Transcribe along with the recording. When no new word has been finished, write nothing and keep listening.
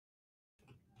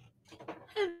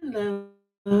Hello.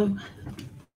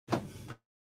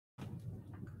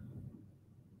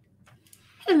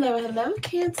 Hello,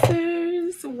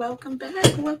 Cancers. Welcome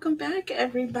back,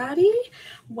 everybody.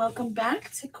 Welcome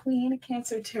back to Queen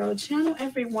Cancer Tarot channel,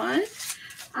 everyone.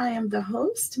 I am the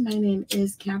host. My name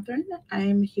is Catherine. I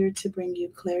am here to bring you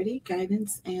clarity,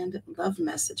 guidance, and love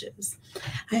messages.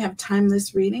 I have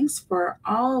timeless readings for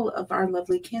all of our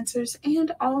lovely Cancers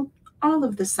and all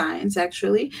of the signs,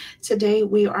 actually. Today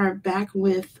we are back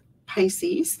with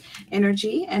Pisces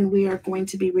energy, and we are going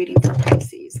to be reading for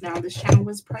Pisces. Now, this channel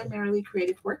was primarily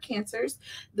created for Cancers.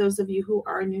 Those of you who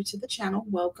are new to the channel,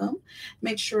 welcome.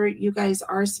 Make sure you guys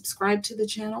are subscribed to the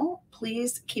channel.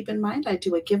 Please keep in mind, I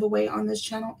do a giveaway on this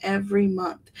channel every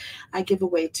month. I give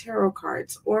away tarot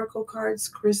cards, oracle cards,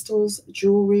 crystals,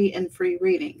 jewelry, and free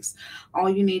readings. All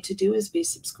you need to do is be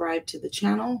subscribed to the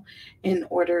channel in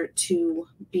order to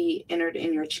be entered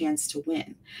in your chance to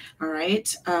win. All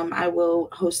right. I will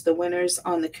host the winners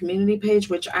on the community page,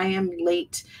 which I am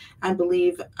late, I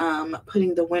believe,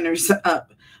 putting the winners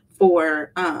up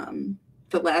for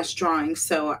the last drawing,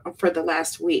 so for the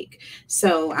last week.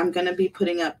 So I'm going to be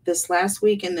putting up this last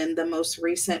week and then the most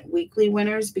recent weekly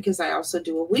winners, because I also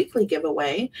do a weekly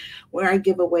giveaway where I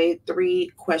give away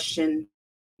 3 question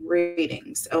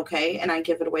readings, okay? And I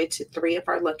give it away to 3 of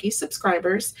our lucky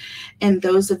subscribers. And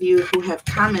those of you who have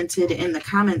commented in the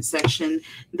comment section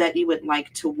that you would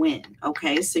like to win,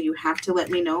 okay? So you have to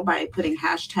let me know by putting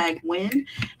hashtag win,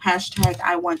 hashtag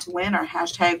I want to win, or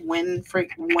hashtag win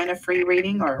a free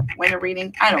reading or win a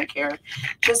reading. I don't care.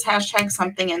 Just hashtag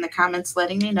something in the comments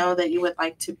letting me know that you would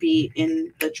like to be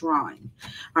in the drawing,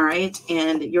 all right?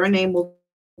 And your name will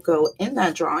go in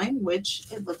that drawing, which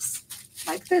it looks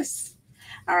like this.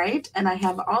 All right, and I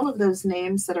have all of those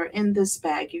names that are in this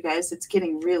bag. You guys, it's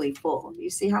getting really full. You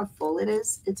see how full it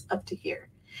is? It's up to here.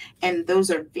 And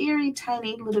those are very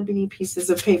tiny little bitty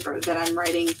pieces of paper that I'm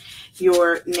writing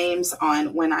your names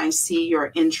on when I see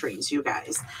your entries, you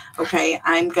guys. Okay,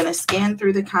 I'm going to scan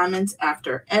through the comments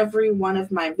after every one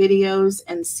of my videos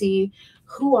and see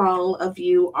who all of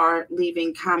you are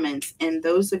leaving comments. And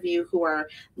those of you who are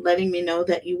letting me know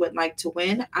that you would like to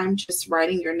win, I'm just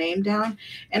writing your name down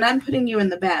and I'm putting you in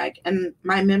the bag. And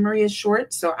my memory is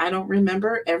short, so I don't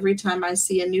remember. Every time I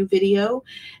see a new video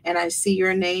and I see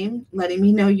your name letting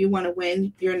me know you want to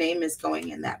win, your name is going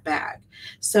in that bag.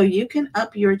 So you can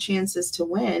up your chances to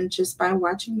win just by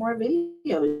watching more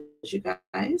videos, you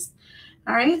guys.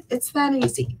 All right, it's that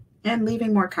easy. And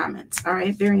leaving more comments. All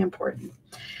right, very important.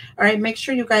 All right, make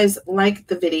sure you guys like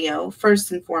the video.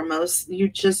 First and foremost, you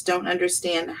just don't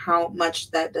understand how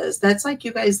much that does. That's like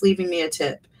you guys leaving me a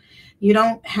tip. You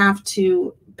don't have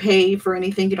to pay for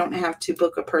anything. You don't have to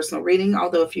book a personal reading,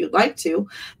 although if you'd like to,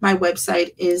 my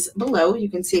website is below. You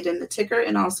can see it in the ticker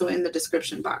and also in the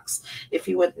description box. If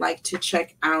you would like to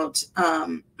check out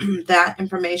that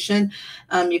information,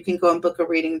 you can go and book a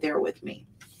reading there with me.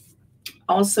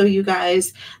 Also, you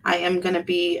guys, I am going to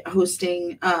be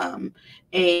hosting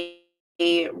a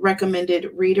recommended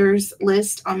readers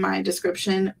list on my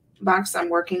description box. I'm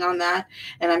working on that,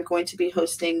 and I'm going to be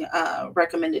hosting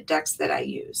recommended decks that I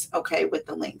use, okay, with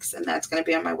the links, and that's going to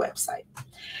be on my website.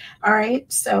 All right,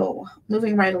 so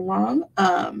moving right along.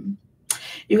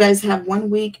 You guys have 1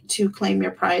 week to claim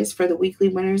your prize for the weekly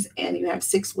winners, and you have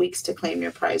 6 weeks to claim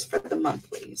your prize for the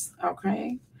monthlies,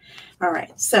 okay? All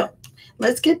right, so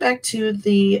let's get back to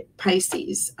the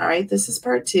Pisces. All right, this is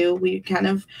part 2. We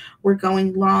were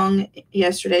going long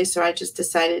yesterday, so I just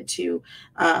decided to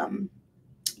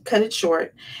cut it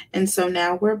short. And so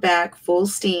now we're back full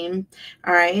steam.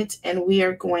 All right, and we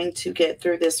are going to get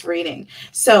through this reading.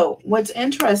 So what's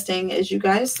interesting is you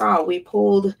guys saw we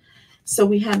pulled, so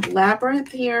we had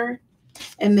Labyrinth here,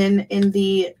 and then in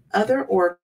the other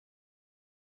oracle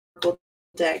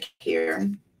deck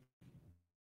here,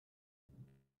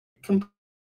 completely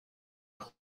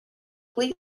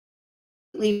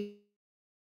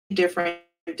different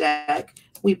deck,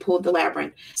 we pulled the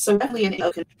Labyrinth. So definitely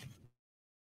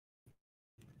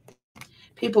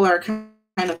people are kind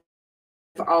of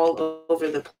all over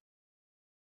the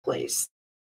place.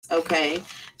 Okay,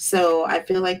 so I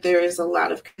feel like there is a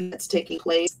lot of that's taking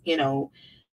place, you know,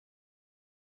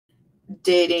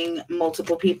 dating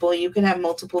multiple people. You can have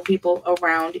multiple people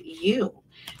around you.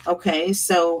 Okay,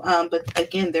 so but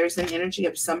again, there's an energy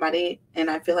of somebody, and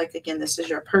I feel like, again, this is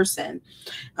your person.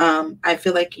 I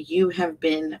feel like you have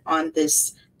been on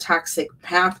this toxic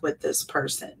path with this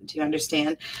person. Do you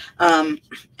understand? And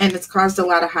it's caused a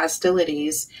lot of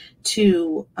hostilities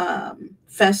to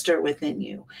fester within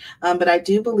you. But I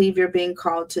do believe you're being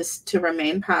called to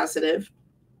remain positive.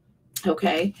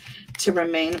 Okay, to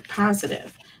remain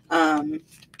positive.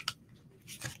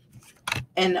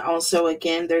 And also,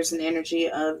 again, there's an energy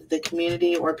of the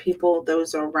community or people,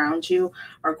 those around you,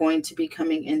 are going to be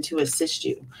coming in to assist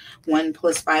you. 1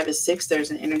 + 5 is 6. There's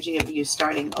an energy of you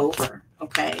starting over,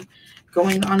 okay?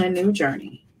 Going on a new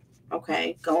journey,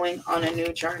 okay? Going on a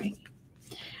new journey,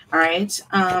 all right?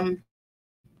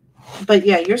 But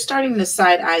yeah, you're starting to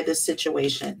side-eye this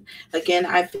situation. Again,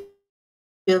 I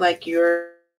feel like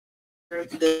you're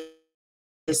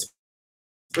this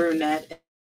brunette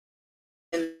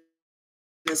in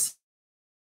this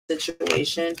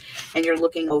situation, and you're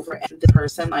looking over at the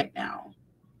person right now.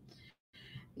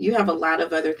 You have a lot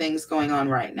of other things going on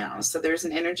right now. So there's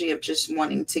an energy of just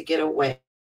wanting to get away.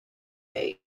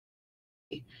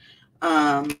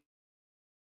 Starting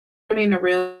to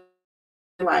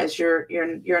realize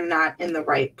you're not in the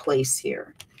right place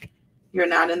here. You're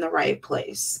not in the right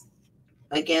place.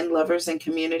 Again, lovers and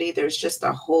community, there's just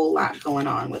a whole lot going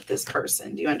on with this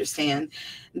person. Do you understand?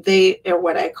 They are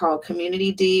what I call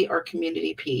community D or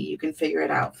community P. You can figure it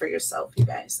out for yourself, you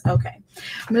guys. Okay,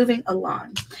 moving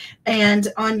along. And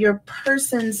on your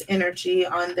person's energy,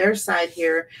 on their side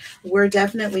here, we're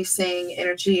definitely seeing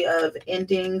energy of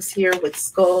endings here with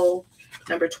skull.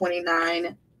 Number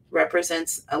 29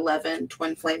 represents 11,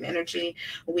 twin flame energy.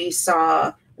 We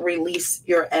saw release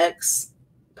your ex,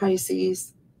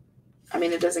 Pisces. I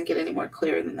mean, it doesn't get any more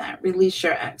clear than that. Release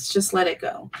your ex. Just let it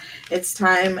go. It's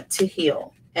time to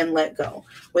heal and let go.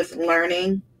 With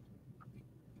learning.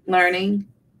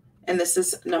 And this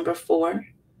is number 4.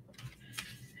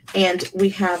 And we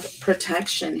have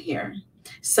protection here.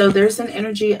 So there's an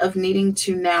energy of needing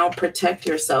to now protect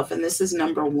yourself. And this is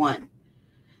number 1.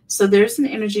 So there's an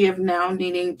energy of now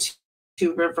needing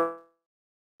to revert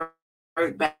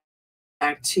back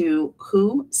to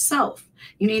who? Self.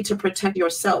 You need to protect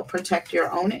yourself, protect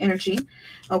your own energy,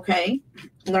 okay?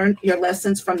 Learn your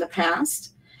lessons from the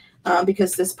past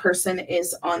because this person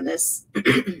is on this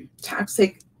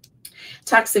toxic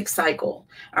cycle,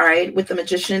 all right? With the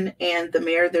Magician and the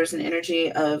Mirror, there's an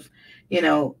energy of, you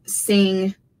know,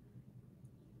 seeing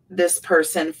this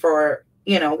person for,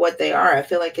 you know, what they are. I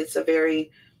feel like it's a very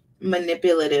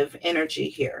manipulative energy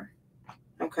here,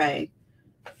 okay?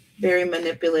 Very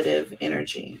manipulative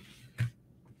energy.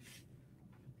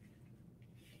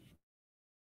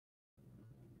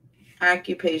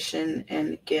 Occupation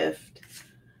and gift,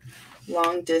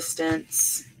 long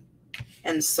distance,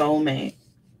 and soulmate.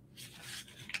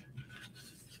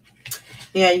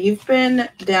 Yeah, you've been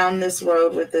down this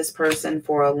road with this person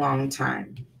for a long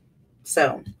time.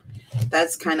 So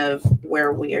that's kind of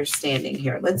where we are standing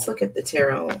here. Let's look at the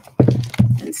tarot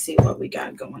and see what we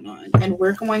got going on. And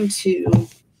we're going to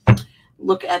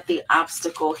look at the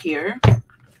obstacle here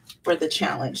for the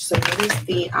challenge. So what is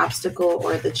the obstacle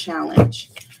or the challenge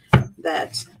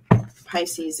that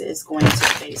Pisces is going to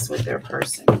face with their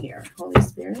person here? Holy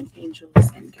Spirit, angels,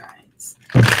 and guides.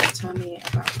 Tell me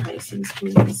about Pisces,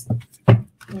 please.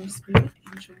 Holy Spirit,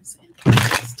 angels, and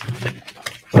guides. Tell me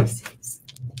about Pisces.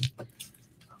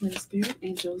 Holy Spirit,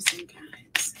 angels, and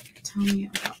guides. Tell me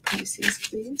about Pisces,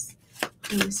 please.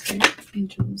 Holy Spirit,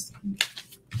 angels, and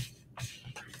guides.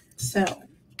 So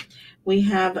we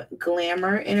have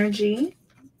glamour energy.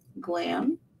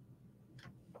 Glam.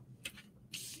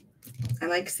 I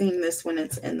like seeing this when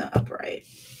it's in the upright.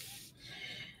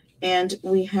 And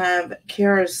we have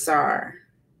Karasar,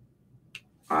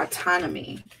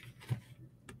 autonomy.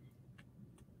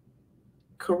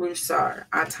 Karusar,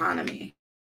 autonomy.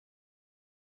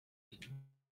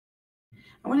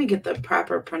 I want to get the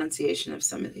proper pronunciation of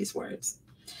some of these words.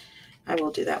 I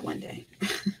will do that one day.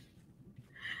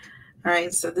 All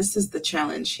right, so this is the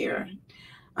challenge here.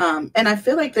 And I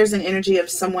feel like there's an energy of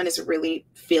someone is really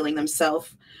feeling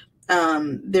themselves.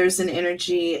 There's an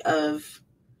energy of,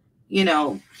 you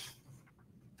know,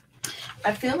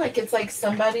 I feel like it's like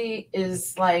somebody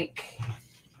is like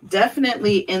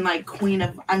definitely in like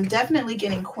I'm definitely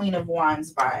getting Queen of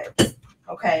Wands vibes.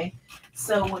 Okay.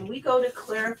 So when we go to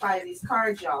clarify these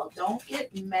cards, y'all, don't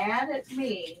get mad at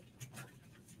me.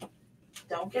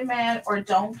 Don't get mad or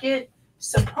don't get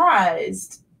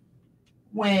surprised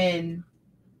when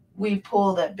we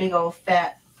pull that big old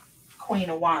fat Queen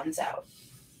of Wands out.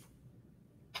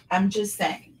 I'm just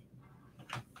saying.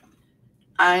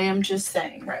 I am just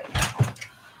saying right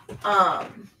now.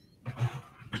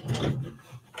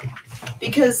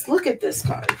 Because look at this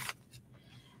card.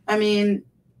 I mean,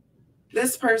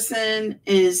 this person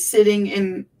is sitting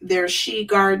in their she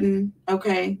garden,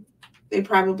 okay? They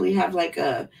probably have like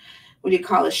a, what do you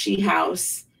call a she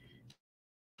house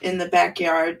in the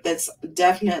backyard that's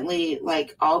definitely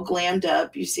like all glammed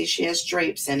up. You see she has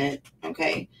drapes in it,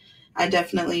 okay? I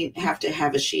definitely have to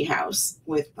have a she house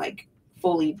with like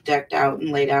fully decked out and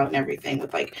laid out and everything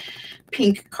with like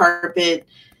pink carpet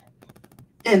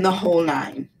and the whole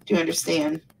nine. Do you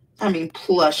understand? I mean,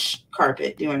 plush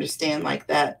carpet. Do you understand? Like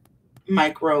that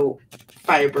micro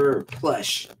fiber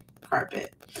plush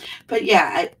carpet. But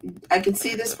yeah, I could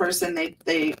see this person.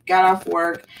 They got off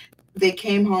work. They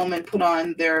came home and put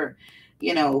on their,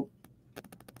 you know,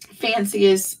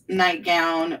 fanciest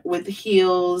nightgown with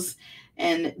heels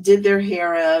and did their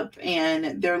hair up,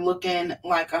 and they're looking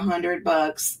like $100,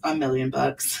 $1 million.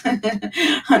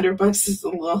 $100 is a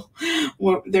little,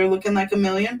 they're looking like $1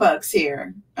 million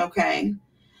here. Okay.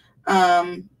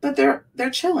 But they're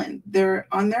chilling. They're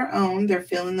on their own. They're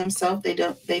feeling themselves. They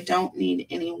don't need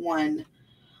anyone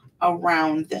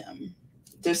around them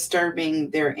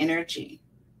disturbing their energy.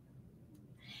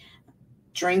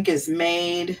 Drink is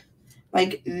made.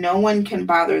 Like, no one can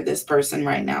bother this person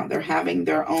right now. They're having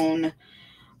their own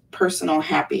personal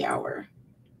happy hour.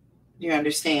 You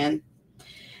understand?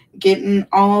 Getting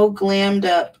all glammed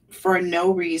up for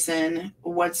no reason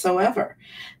whatsoever.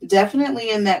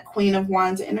 Definitely in that Queen of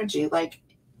Wands energy. Like,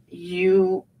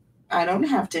 I don't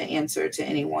have to answer to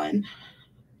anyone.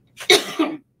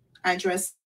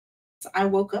 I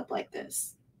woke up like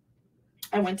this.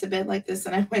 I went to bed like this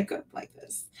and I wake up like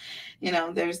this. You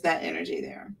know, there's that energy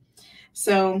there.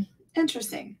 So,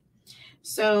 interesting.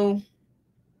 So,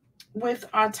 with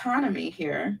autonomy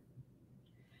here,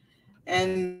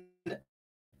 and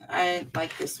I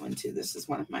like this one too. This is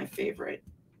one of my favorite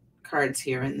cards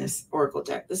here in this Oracle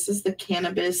deck. This is the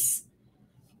Cannabis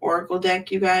Oracle deck,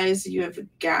 you guys. You have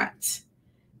got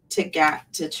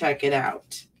to check it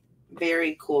out.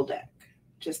 Very cool deck.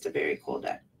 Just a very cool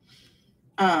deck.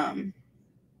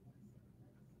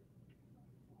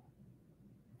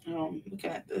 Oh, I'm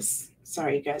looking at this.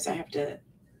 Sorry, you guys. I have to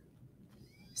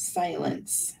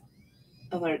silence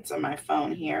alerts on my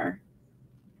phone here.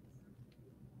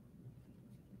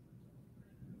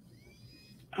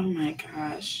 Oh my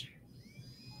gosh.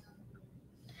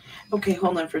 Okay,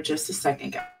 hold on for just a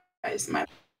second, guys.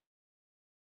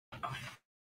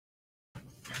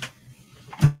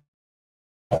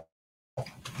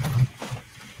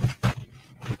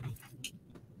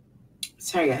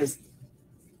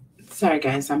 Sorry,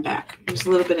 guys, I'm back. There's a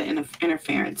little bit of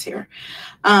interference here.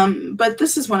 But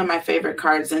this is one of my favorite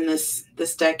cards in this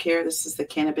deck here. This is the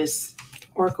Cannabis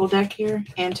Oracle deck here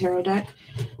and Tarot deck.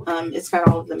 It's got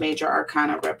all of the major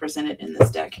arcana represented in this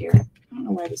deck here. I don't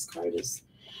know why this card is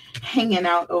hanging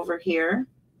out over here.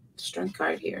 Strength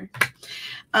card here.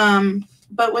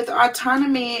 But with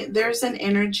autonomy, there's an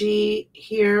energy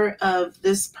here of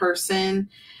this person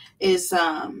is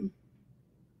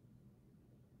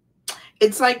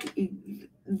it's like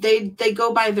they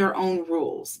go by their own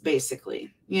rules,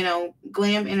 basically. You know,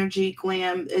 glam energy,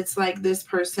 glam. It's like this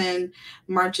person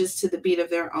marches to the beat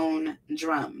of their own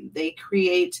drum. They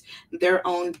create their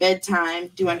own bedtime.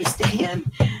 Do you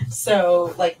understand?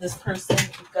 So, like, this person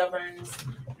governs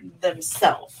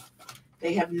themselves.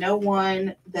 They have no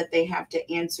one that they have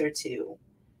to answer to.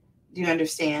 Do you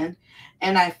understand?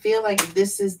 And I feel like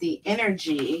this is the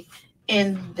energy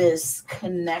in this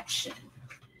connection,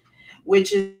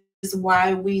 which is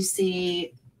why we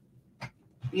see,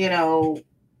 you know,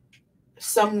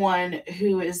 someone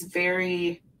who is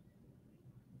very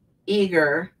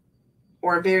eager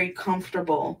or very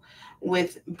comfortable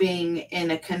with being in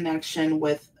a connection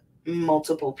with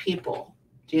multiple people.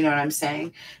 Do you know what I'm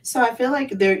saying? So I feel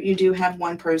like there you do have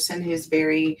one person who's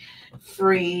very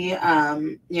free.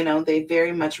 You know, they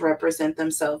very much represent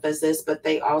themselves as this, but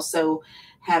they also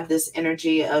have this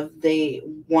energy of they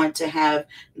want to have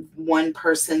one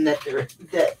person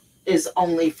that is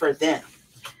only for them.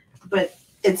 But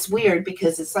it's weird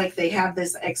because it's like they have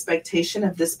this expectation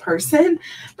of this person,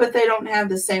 but they don't have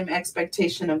the same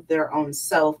expectation of their own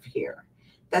self here.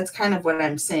 That's kind of what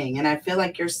I'm saying. And I feel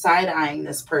like you're side-eyeing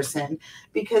this person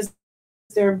because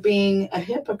they're being a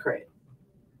hypocrite.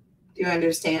 Do you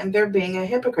understand? They're being a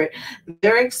hypocrite.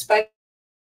 They're expecting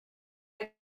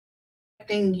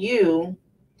you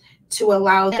to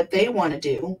allow what they want to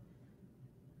do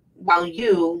while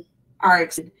you are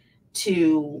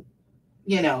to,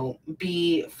 you know,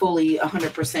 be fully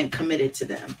 100% committed to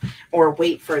them or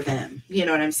wait for them. You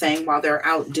know what I'm saying? While they're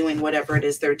out doing whatever it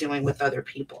is they're doing with other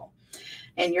people.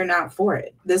 And you're not for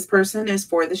it. This person is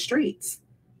for the streets.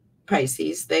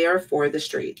 Pisces, they are for the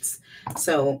streets.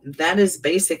 So that is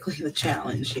basically the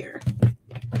challenge here.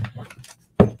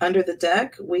 Under the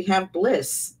deck, we have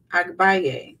Bliss,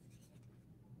 Agbaye,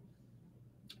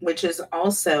 which is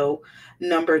also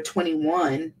number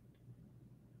 21,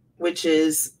 which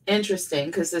is interesting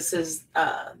because this is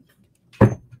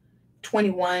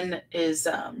 21 is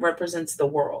represents the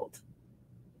world.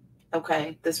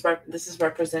 Okay, this is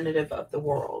representative of the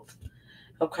world.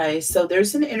 Okay, so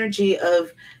there's an energy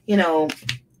of,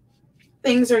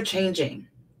 things are changing.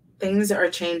 Things are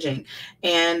changing.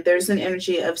 And there's an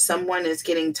energy of someone is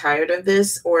getting tired of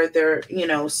this, or they're,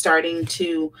 starting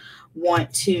to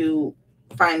want to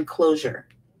find closure.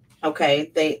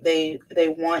 Okay, they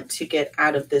want to get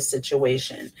out of this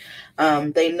situation.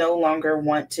 They no longer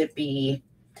want to be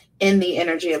in the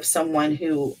energy of someone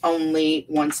who only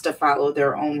wants to follow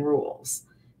their own rules.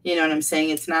 You know what I'm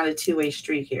saying? It's not a two-way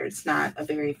street here. It's not a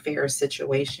very fair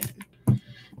situation.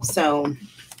 So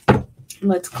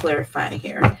let's clarify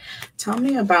here. Tell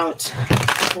me about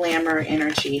glamour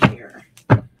energy here.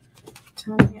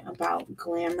 Tell me about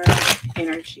glamour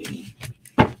energy,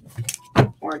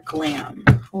 or glam.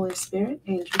 Holy Spirit,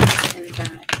 angels, and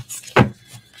guides.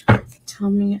 Tell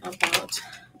me about,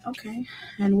 okay.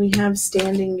 And we have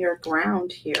standing your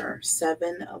ground here.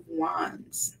 7 of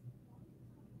Wands.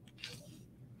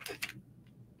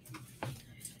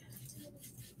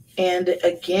 And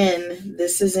again,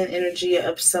 this is an energy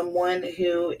of someone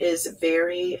who is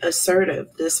very assertive.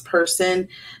 This person,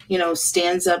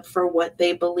 stands up for what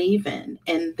they believe in,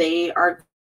 and they are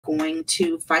going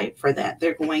to fight for that.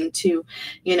 They're going to,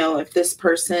 if this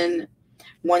person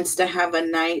wants to have a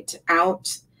night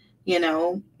out,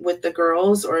 with the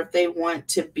girls, or if they want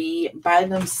to be by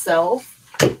themselves,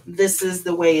 this is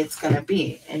the way it's going to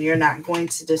be. And you're not going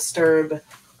to disturb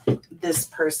this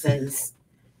person's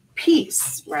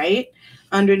peace, right?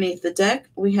 Underneath the deck,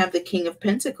 we have the King of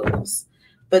Pentacles.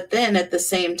 But then at the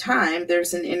same time,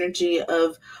 there's an energy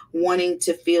of wanting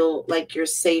to feel like you're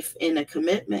safe in a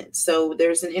commitment. So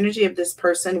there's an energy of this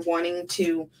person wanting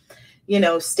to,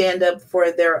 stand up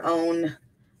for their own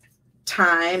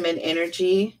time and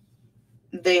energy.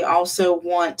 They also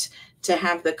want to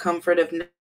have the comfort of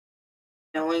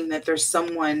knowing that there's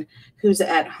someone who's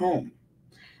at home,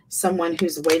 someone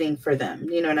who's waiting for them.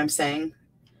 You know what I'm saying?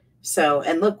 So,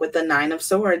 and look, with the 9 of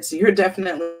Swords, you're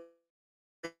definitely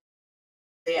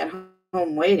at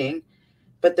home waiting,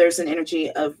 but there's an energy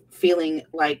of feeling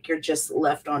like you're just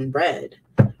left on red.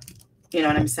 You know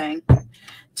what I'm saying?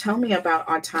 Tell me about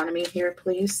autonomy here,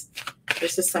 please.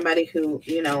 This is somebody who,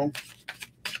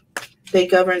 they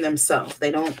govern themselves.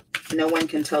 No one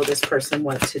can tell this person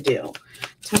what to do.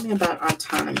 Tell me about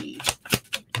autonomy.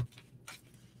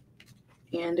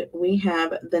 And we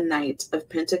have the Knight of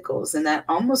Pentacles, and that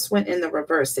almost went in the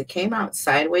reverse. It came out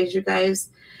sideways, you guys.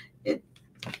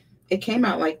 It came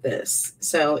out like this.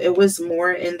 So it was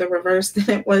more in the reverse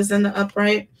than it was in the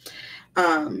upright.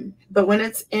 But when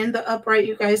it's in the upright,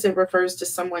 you guys, it refers to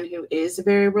someone who is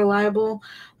very reliable,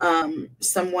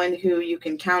 someone who you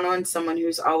can count on, someone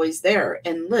who's always there.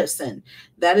 And listen,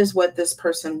 that is what this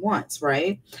person wants,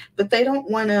 right? But they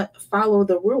don't want to follow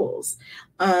the rules.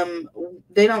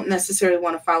 They don't necessarily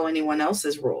want to follow anyone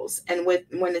else's rules. And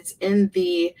when it's in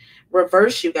the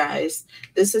reverse, you guys,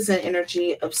 this is an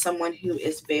energy of someone who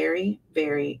is very,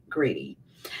 very greedy.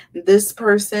 This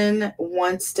person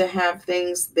wants to have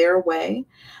things their way,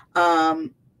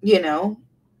 and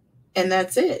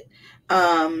that's it.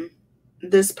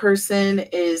 This person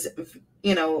is,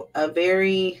 a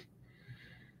very,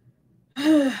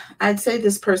 I'd say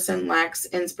this person lacks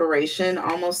inspiration,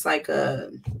 almost like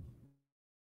there's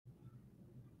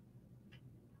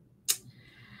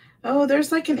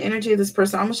like an energy of this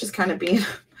person almost just kind of being,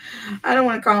 I don't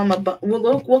want to call them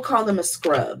we'll call them a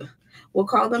scrub. We'll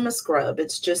call them a scrub.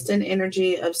 It's just an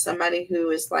energy of somebody who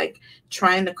is like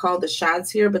trying to call the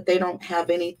shots here, but they don't have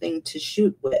anything to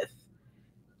shoot with.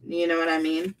 You know what I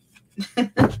mean?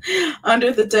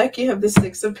 Under the deck, you have the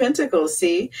 6 of Pentacles.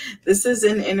 See, this is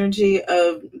an energy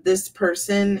of this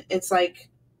person. It's like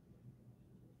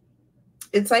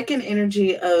an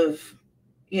energy of,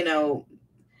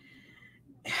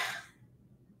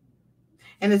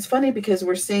 and it's funny because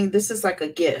we're seeing this is like a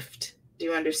gift. Do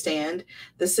you understand?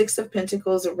 The 6 of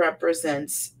Pentacles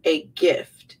represents a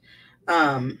gift.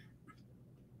 And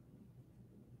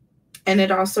it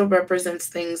also represents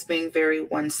things being very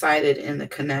one-sided in the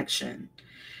connection.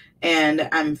 And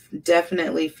I'm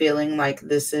definitely feeling like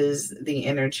this is the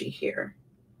energy here.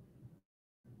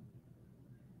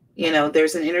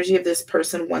 There's an energy of this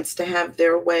person wants to have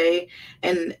their way,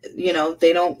 and,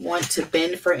 they don't want to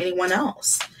bend for anyone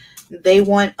else. They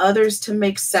want others to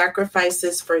make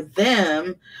sacrifices for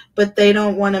them, but they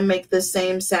don't want to make the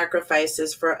same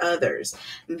sacrifices for others.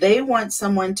 They want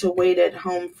someone to wait at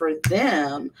home for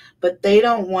them, but they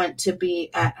don't want to be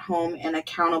at home and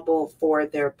accountable for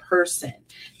their person.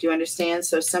 Do you understand?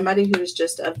 So somebody who's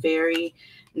just a very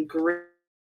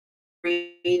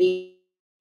greedy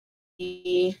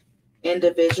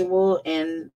individual,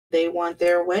 and they want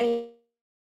their way,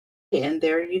 and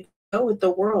there you with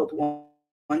the world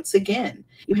once again.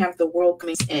 You have the world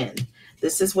coming in.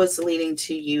 This is what's leading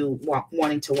to you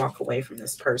wanting to walk away from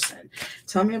this person.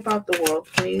 Tell me about the world,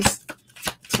 please.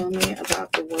 Tell me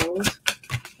about the world.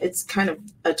 It's kind of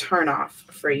a turnoff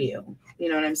for you. You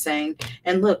know what I'm saying?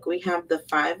 And look, we have the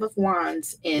 5 of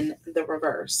Wands in the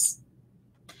reverse.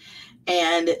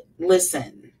 And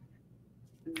listen,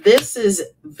 this is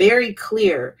very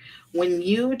clear. When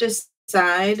you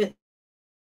decide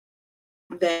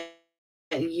that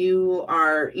you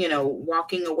are,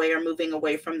 walking away or moving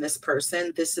away from this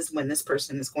person, this is when this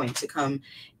person is going to come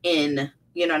in,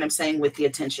 you know what I'm saying, with the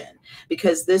attention.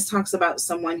 Because this talks about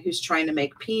someone who's trying to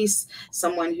make peace,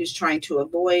 someone who's trying to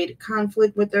avoid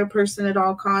conflict with their person at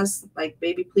all costs. Like,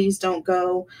 baby, please don't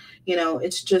go.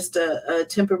 It's just a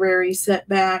temporary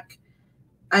setback.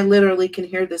 I literally can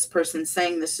hear this person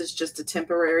saying this is just a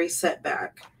temporary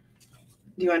setback.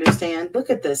 Do you understand? Look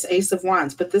at this, Ace of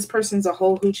Wands. But this person's a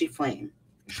whole hoochie flame.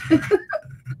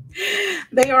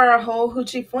 They are a whole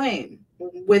hoochie flame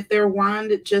with their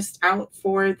wand just out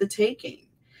for the taking.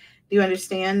 Do you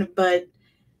understand? But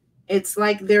it's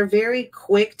like they're very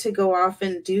quick to go off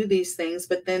and do these things,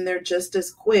 but then they're just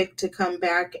as quick to come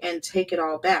back and take it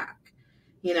all back.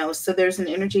 So there's an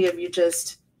energy of you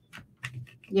just,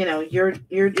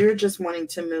 you're just wanting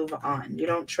to move on. You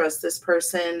don't trust this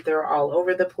person. They're all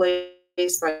over the place.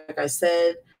 Like I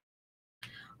said,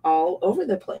 all over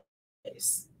the place.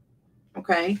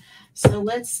 Okay, so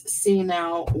let's see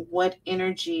now what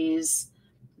energies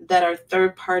that are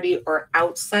third party or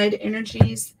outside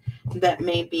energies that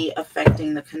may be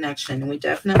affecting the connection. We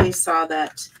definitely saw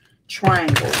that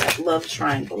triangle, that love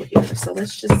triangle here. So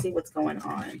let's just see what's going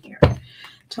on here.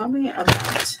 Tell me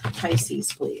about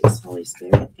Pisces, please. Holy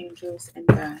Spirit, angels, and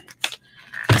guides.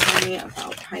 Tell me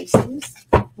about Pisces,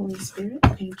 Holy Spirit,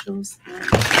 angels, and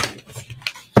guides.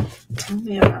 Tell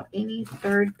me about any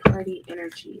third-party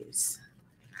energies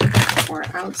or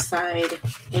outside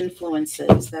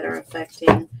influences that are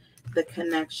affecting the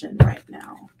connection right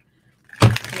now.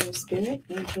 Holy Spirit,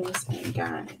 angels, and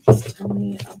guides. Tell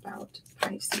me about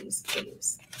Pisces,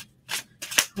 please.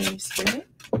 Holy Spirit.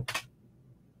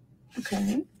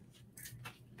 Okay.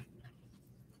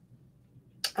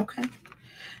 Okay.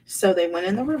 So they went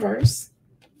in the reverse.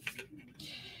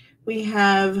 We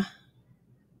have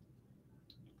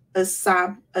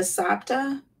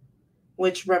Asapta,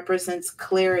 which represents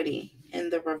clarity in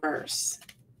the reverse.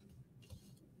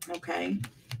 Okay.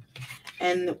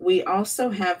 And we also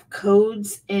have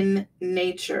codes in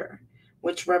nature,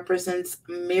 which represents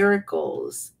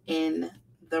miracles in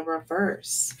the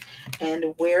reverse.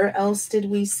 And where else did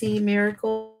we see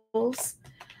miracles?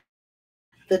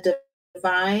 The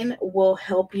divine will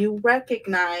help you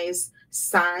recognize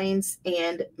signs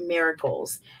and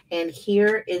miracles. And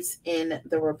here it's in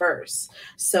the reverse.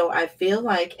 So I feel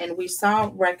like, and we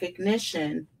saw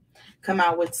recognition come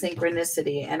out with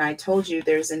synchronicity. And I told you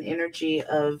there's an energy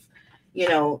of,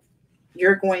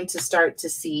 you're going to start to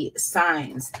see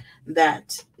signs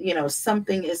that,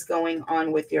 something is going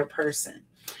on with your person.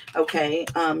 Okay.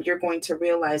 You're going to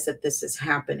realize that this is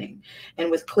happening.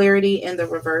 And with clarity in the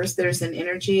reverse, there's an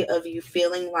energy of you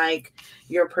feeling like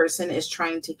your person is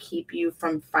trying to keep you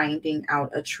from finding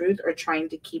out a truth or trying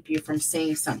to keep you from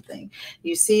seeing something.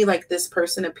 You see, like, this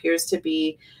person appears to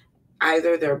be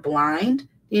either they're blind,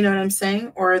 you know what I'm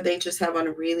saying? Or they just have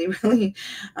on really, really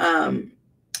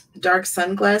dark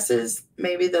sunglasses.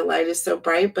 Maybe the light is so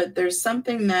bright, but there's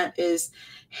something that is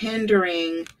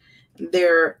hindering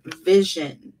their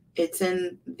vision. It's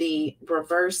in the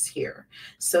reverse here.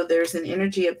 So there's an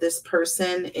energy of this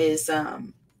person is,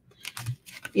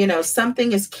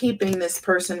 something is keeping this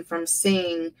person from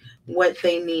seeing what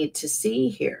they need to see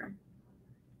here.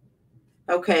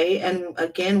 Okay. And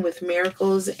again, with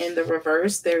miracles in the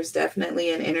reverse, there's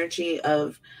definitely an energy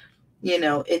of,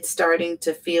 it's starting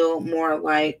to feel more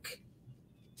like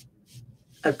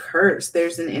a curse.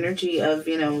 There's an energy of,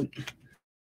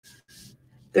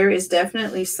 there is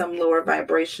definitely some lower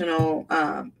vibrational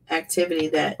activity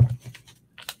that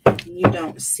you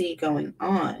don't see going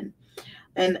on.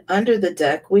 And under the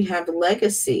deck, we have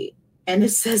legacy. And it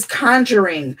says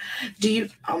conjuring.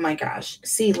 Oh my gosh.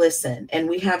 See, listen. And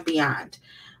we have beyond.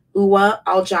 Uwa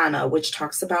Aljana, which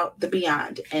talks about the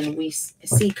beyond, and we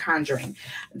see conjuring.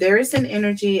 There is an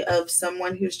energy of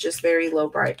someone who's just very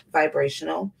low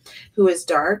vibrational, who is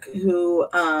dark, who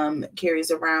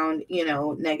carries around,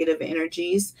 negative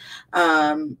energies.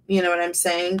 You know what I'm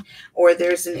saying? Or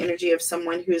there's an energy of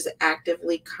someone who's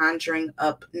actively conjuring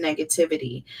up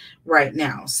negativity right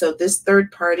now. So this third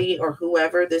party or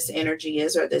whoever this energy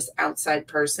is, or this outside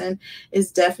person,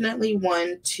 is definitely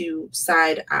one to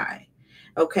side eye.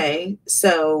 Okay,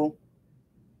 so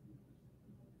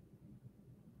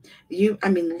I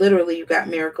mean, literally, you got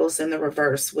miracles in the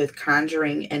reverse with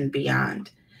conjuring and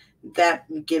beyond. That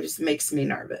makes me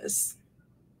nervous.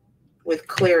 With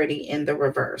clarity in the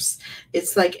reverse.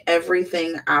 It's like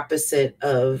everything opposite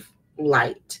of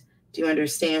light. Do you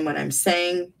understand what I'm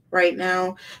saying right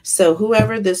now? So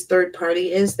whoever this third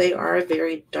party is, they are a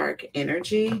very dark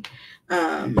energy.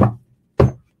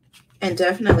 And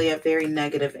definitely a very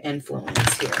negative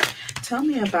influence here. Tell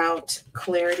me about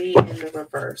clarity in the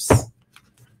reverse.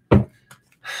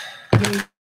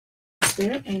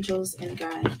 Spirit, angels, and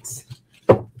guides.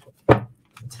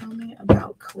 Tell me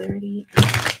about clarity in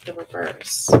the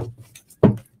reverse.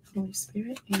 Holy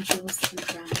Spirit, angels, and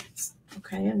guides.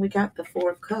 Okay, and we got the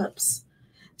Four of Cups.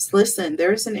 So listen,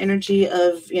 there's an energy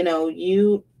of,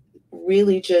 you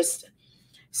really just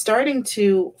starting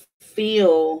to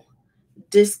feel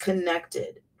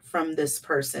disconnected from this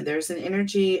person. There's an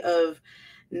energy of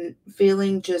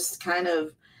feeling just kind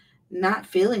of not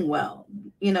feeling well.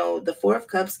 The Four of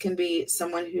Cups can be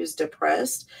someone who's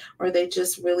depressed, or they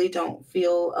just really don't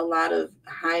feel a lot of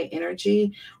high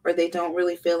energy, or they don't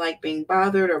really feel like being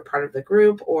bothered or part of the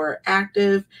group or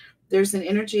active. There's an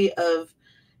energy of,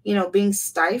 being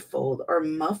stifled or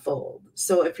muffled.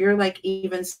 So if you're like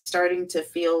even starting to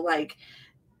feel like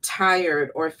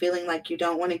tired or feeling like you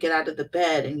don't want to get out of the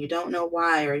bed and you don't know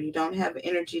why, or you don't have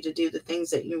energy to do the things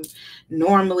that you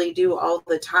normally do all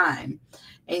the time,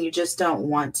 and you just don't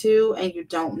want to, and you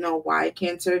don't know why,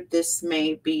 Cancer, this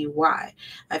may be why.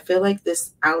 I feel like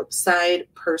this outside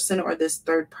person or this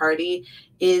third party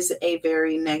is a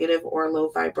very negative or low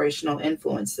vibrational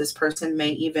influence. This person may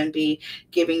even be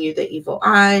giving you the evil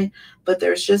eye, but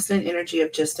there's just an energy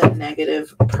of just a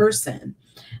negative person.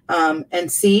 And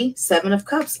see, Seven of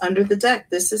Cups under the deck.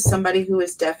 This is somebody who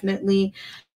is definitely,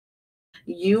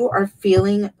 you are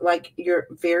feeling like you're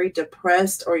very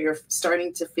depressed, or you're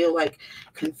starting to feel like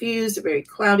confused, very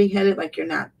cloudy headed, like you're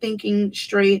not thinking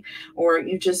straight, or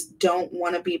you just don't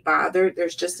want to be bothered.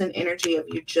 There's just an energy of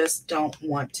you just don't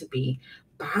want to be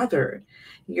bothered.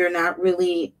 You're not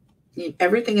really,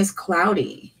 everything is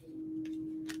cloudy.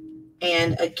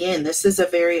 And again, this is a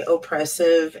very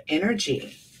oppressive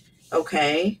energy.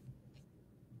 Okay.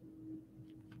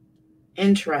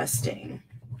 Interesting.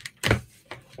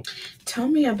 Tell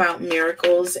me about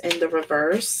miracles in the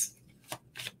reverse.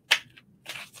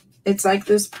 It's like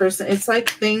this person, it's like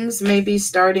things may be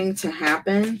starting to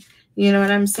happen. You know what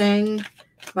I'm saying?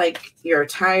 Like your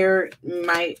tire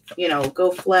might,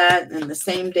 go flat, and the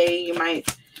same day you might,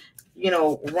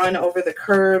 run over the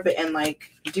curb and like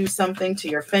do something to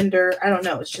your fender. I don't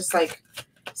know. It's just like,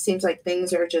 seems like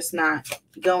things are just not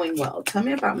going well. Tell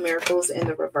me about miracles in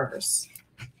the reverse.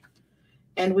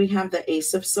 And we have the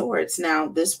Ace of Swords. Now,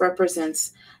 this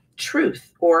represents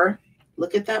truth, or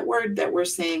look at that word that we're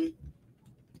saying,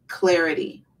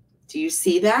 clarity. Do you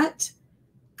see that?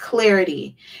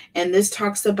 Clarity. And this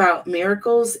talks about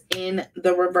miracles in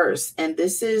the reverse. And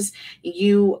this is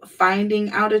you finding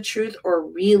out a truth or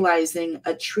realizing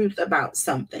a truth about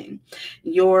something.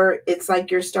 It's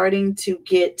like you're starting to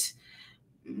get,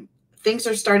 things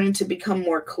are starting to become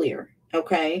more clear.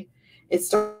 Okay. It's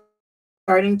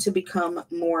starting to become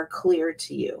more clear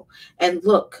to you. And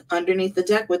look, underneath the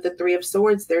deck with the Three of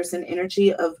Swords, there's an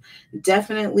energy of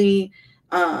definitely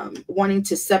wanting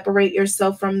to separate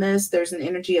yourself from this. There's an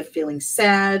energy of feeling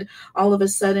sad all of a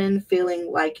sudden,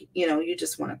 feeling like, you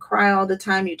just want to cry all the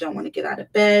time. You don't want to get out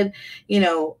of bed.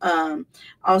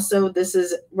 Also, this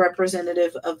is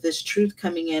representative of this truth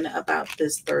coming in about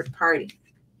this third party.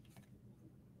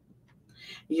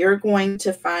 You're going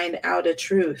to find out a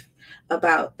truth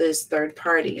about this third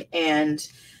party. And,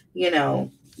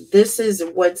 this is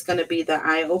what's going to be the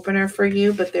eye opener for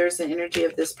you. But there's an energy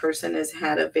of this person has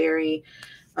had a very,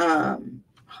 a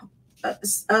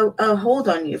hold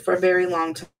on you for a very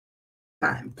long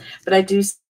time. But I do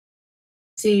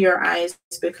see your eyes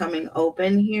becoming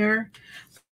open here.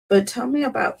 But tell me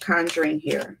about conjuring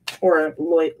here, or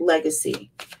legacy.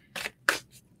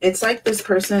 It's like this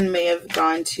person may have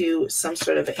gone to some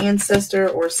sort of ancestor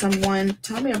or someone.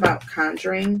 Tell me about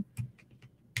conjuring.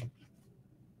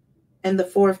 And the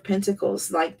Four of Pentacles,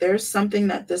 like there's something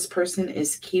that this person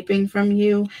is keeping from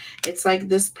you. It's like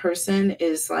this person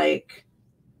is like,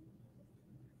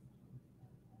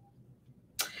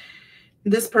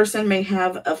 this person may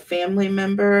have a family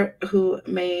member who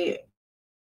may,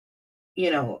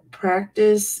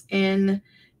 practice in,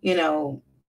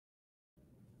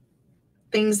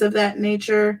 things of that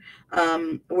nature,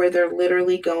 where they're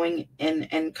literally going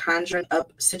and conjuring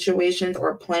up situations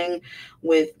or playing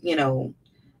with,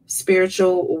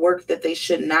 spiritual work that they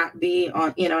should not be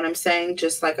on, you know what I'm saying?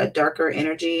 Just like a darker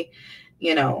energy,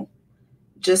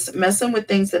 just messing with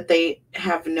things that they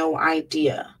have no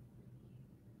idea.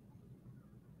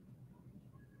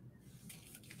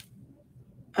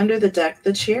 Under the deck,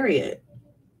 the Chariot.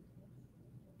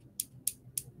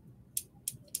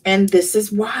 And this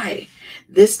is why.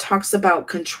 This talks about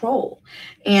control.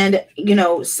 And, you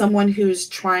know, someone who's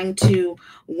trying to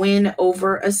win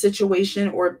over a situation,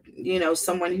 or, you know,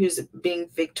 someone who's being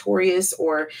victorious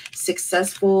or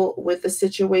successful with a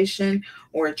situation,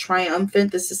 or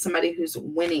triumphant. This is somebody who's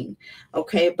winning.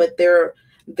 Okay. But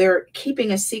they're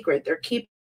keeping a secret. They're keeping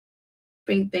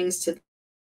things to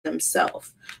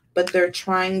themselves, but they're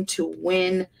trying to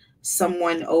win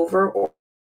someone over,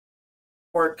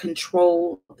 or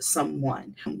control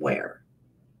someone somewhere.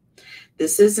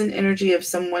 This is an energy of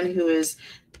someone who is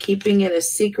keeping it a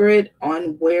secret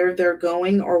on where they're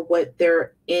going or what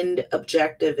their end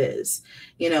objective is.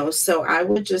 You know, so I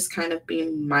would just kind of be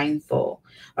mindful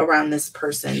around this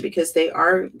person, because they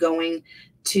are going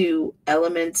to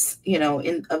elements, you know,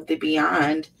 of the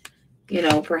beyond, you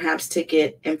know, perhaps to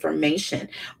get information.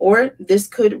 Or this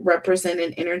could represent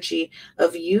an energy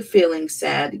of you feeling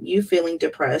sad, you feeling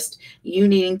depressed, you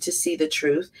needing to see the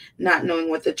truth, not knowing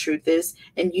what the truth is,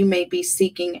 and you may be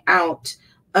seeking out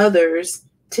others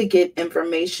to get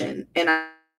information. And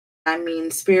I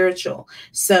mean spiritual.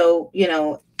 So, you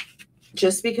know,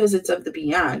 just because it's of the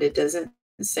beyond, it doesn't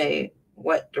say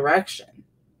what direction.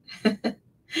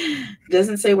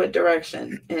 Doesn't say what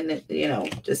direction. And you know,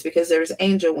 just because there's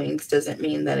angel wings doesn't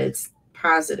mean that it's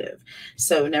positive.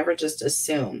 So never just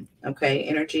assume. Okay,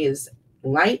 energy is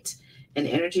light and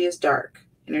energy is dark.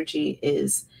 Energy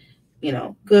is, you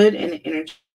know, good, and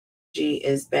energy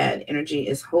is bad. Energy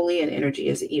is holy and energy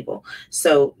is evil.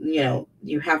 So, you know,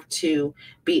 you have to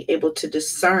be able to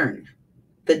discern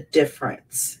the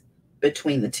difference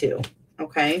between the two.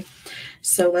 Okay,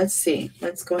 so let's see.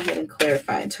 Let's go ahead and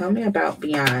clarify. Tell me about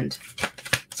beyond.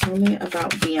 Tell me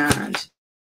about beyond.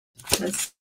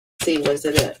 Let's see. Was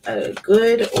it a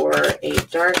good or a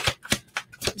dark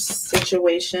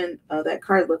situation? Oh, that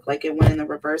card looked like it went in the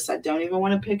reverse. I don't even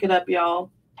want to pick it up,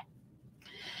 y'all.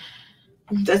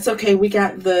 That's okay. We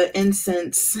got the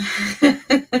incense.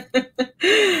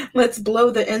 Let's blow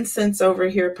the incense over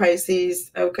here, Pisces.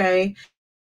 Okay.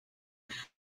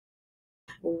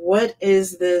 What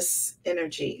is this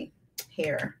energy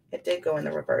here? It did go in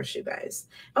the reverse, you guys.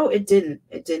 Oh, it didn't.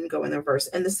 It didn't go in the reverse.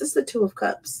 And this is the Two of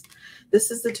Cups. This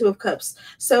is the Two of Cups.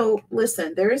 So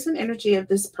listen, there is an energy of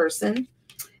this person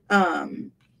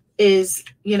is,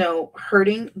 you know,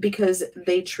 hurting because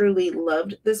they truly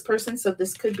loved this person. So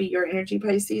this could be your energy,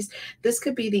 Pisces. This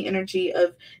could be the energy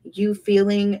of you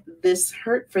feeling this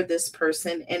hurt for this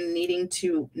person and needing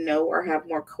to know or have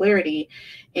more clarity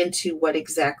into what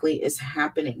exactly is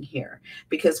happening here.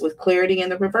 Because with clarity in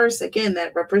the reverse, again,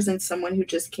 that represents someone who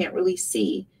just can't really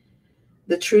see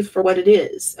the truth for what it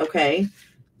is. Okay.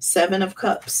 Seven of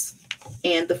Cups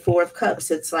and the Four of Cups.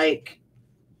 It's like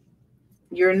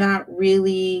you're not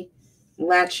really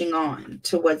latching on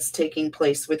to what's taking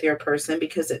place with your person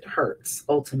because it hurts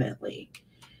ultimately.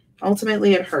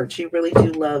 Ultimately, it hurts. You really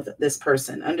do love this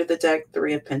person. Under the deck,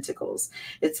 Three of Pentacles.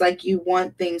 It's like you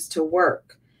want things to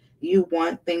work. You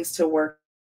want things to work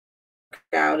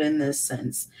out in this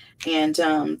sense. And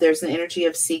there's an energy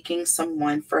of seeking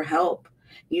someone for help.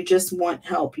 You just want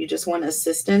help. You just want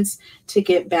assistance to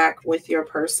get back with your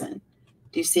person.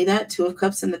 Do you see that? Two of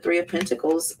Cups and the Three of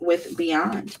Pentacles with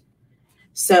beyond.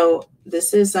 So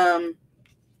this is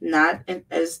not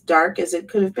as dark as it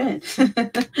could have been.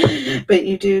 But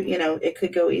you do, you know, it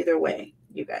could go either way,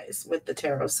 you guys, with the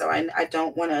tarot. So I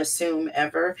don't want to assume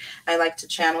ever. I like to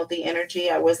channel the energy.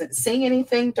 I wasn't seeing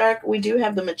anything dark. We do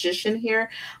have the Magician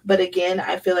here. But again,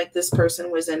 I feel like this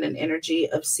person was in an energy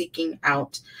of seeking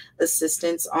out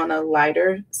assistance on a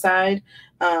lighter side.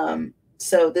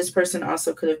 So this person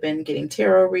also could have been getting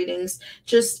tarot readings,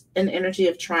 just an energy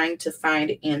of trying to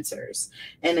find answers.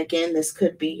 And again, this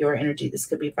could be your energy. This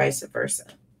could be vice versa.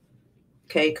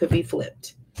 Okay, it could be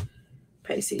flipped,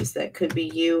 Pisces. That could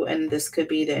be you, and this could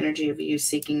be the energy of you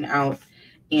seeking out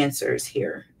answers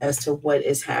here as to what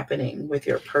is happening with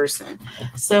your person.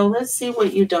 So let's see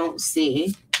what you don't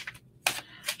see.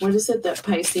 What is it that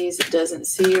Pisces doesn't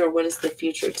see, or what is the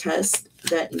future test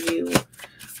that you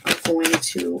are going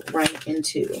to run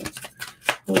into?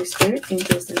 Holy Spirit,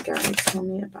 angels, and guides, tell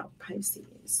me about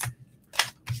Pisces.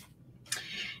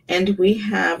 And we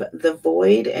have the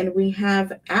Void, and we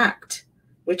have Act,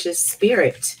 which is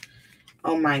Spirit.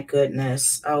 Oh my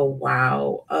goodness. Oh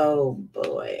wow. Oh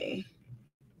boy.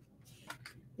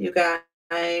 You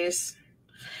guys,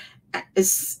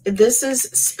 this is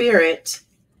Spirit,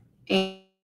 and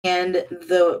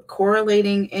the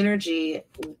correlating energy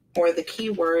or the key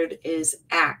word is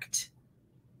act.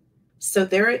 So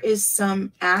there is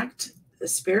some act, a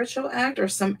spiritual act or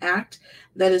some act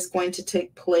that is going to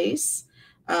take place.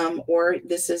 Or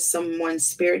this is someone's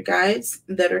spirit guides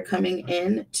that are coming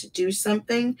in to do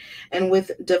something. And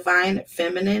with divine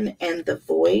feminine and the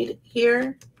void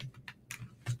here,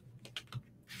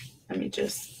 let me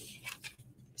just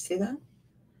see that.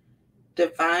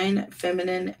 Divine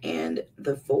feminine and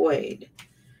the void.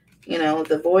 You know,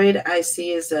 the void I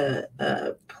see is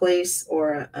a place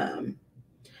or a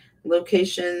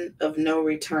location of no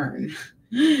return.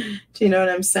 Do you know what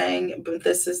I'm saying? But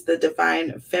this is the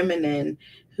divine feminine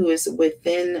who is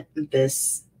within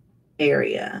this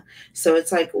area. So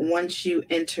it's like once you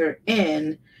enter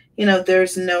in, you know,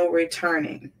 there's no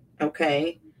returning.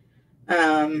 Okay.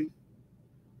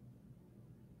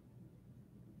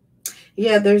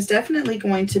 Yeah, there's definitely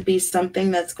going to be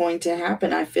something that's going to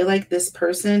happen. I feel like this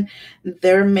person,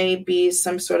 there may be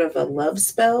some sort of a love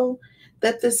spell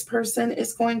that this person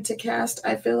is going to cast,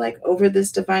 I feel like, over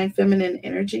this divine feminine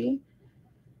energy.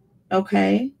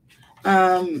 Okay.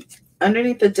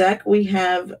 Underneath the deck, we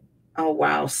have, oh,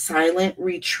 wow, silent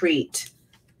retreat,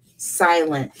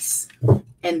 silence.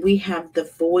 And we have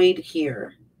the void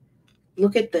here.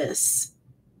 Look at this.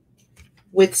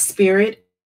 With spirit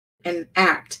and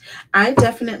act. I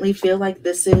definitely feel like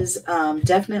this is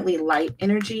definitely light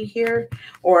energy here,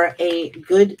 or a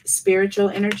good spiritual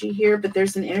energy here, but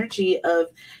there's an energy of,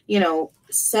 you know,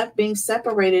 being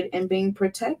separated and being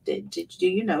protected. Do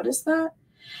you notice that?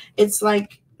 It's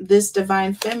like this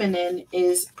divine feminine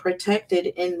is protected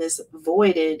in this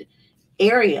voided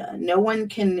area. No one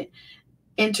can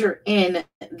enter in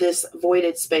this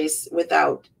voided space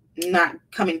without not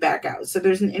coming back out. So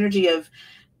there's an energy of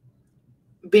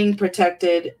being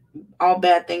protected. All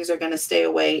bad things are going to stay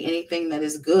away. Anything that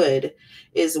is good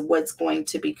is what's going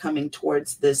to be coming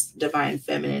towards this divine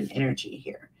feminine energy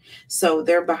here. So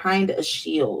they're behind a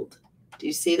shield. Do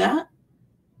you see that?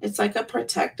 It's like a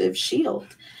protective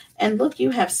shield. And look,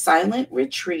 you have silent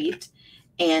retreat,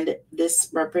 and this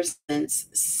represents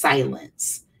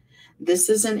silence. This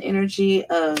is an energy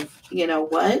of, you know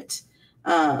what?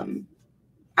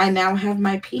 I now have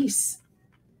my peace.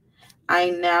 I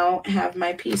now have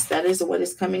my peace. That is what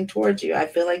is coming towards you. I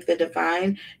feel like the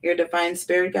divine, your divine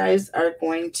spirit guides are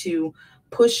going to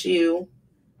push you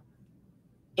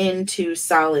into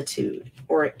solitude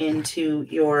or into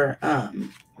your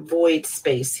void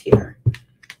space here.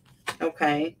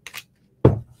 Okay.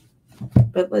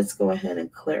 But let's go ahead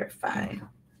and clarify.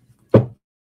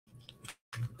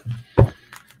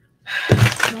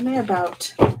 Tell me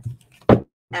about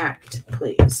act,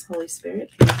 please. Holy Spirit,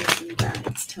 angels and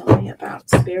guides. Tell me about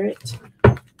spirit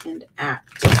and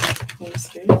act. Holy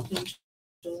Spirit,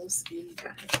 angels and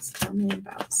guides. Tell me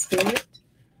about spirit.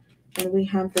 And we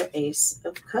have the Ace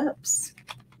of Cups.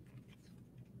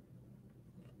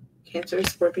 Cancer,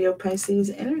 Scorpio, Pisces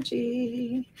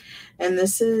energy. And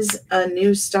this is a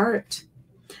new start.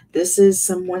 This is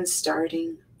someone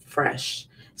starting fresh,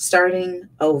 starting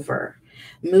over,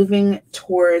 moving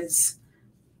towards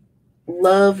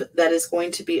love that is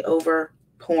going to be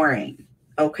overpouring,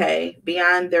 okay,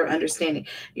 beyond their understanding.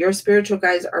 Your spiritual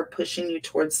guides are pushing you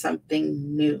towards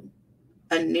something new,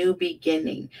 a new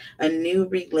beginning, a new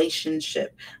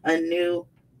relationship, a new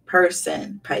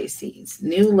person, Pisces,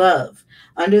 new love.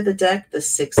 Under the deck, the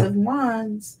Six of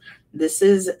Wands. This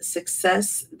is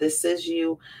success. This is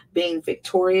you being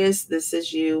victorious. This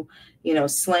is you, you know,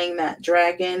 slaying that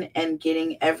dragon and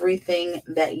getting everything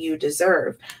that you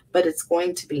deserve. But it's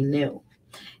going to be new.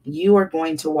 You are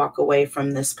going to walk away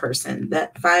from this person.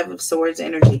 That Five of Swords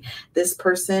energy. This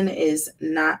person is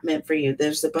not meant for you.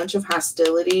 There's a bunch of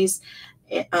hostilities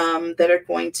that are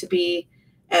going to be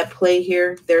at play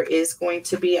here. There is going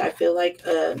to be, I feel like,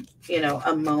 a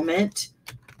moment,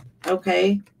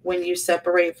 okay, when you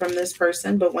separate from this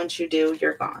person. But once you do,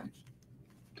 you're gone.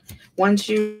 Once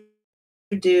you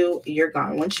do, you're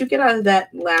gone. Once you get out of that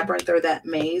labyrinth or that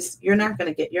maze, you're not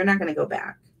going to go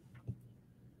back.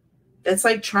 That's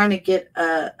like trying to get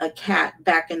a cat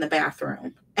back in the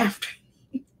bathroom after.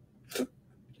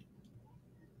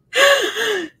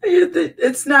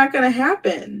 It's not going to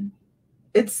happen.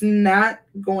 It's not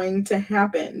going to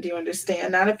happen. Do you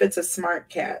understand? Not if it's a smart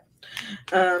cat.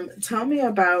 Tell me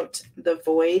about the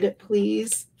void,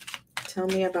 please. Tell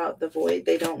me about the void.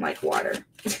 They don't like water,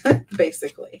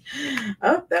 basically.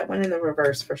 Oh, that went in the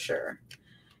reverse for sure.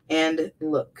 And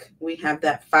look, we have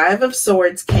that Five of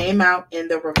Swords came out in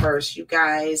the reverse. You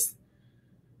guys,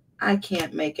 I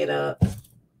can't make it up.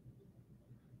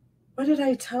 What did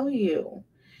I tell you?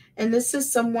 And this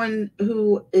is someone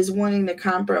who is wanting to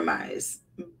compromise.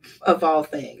 of all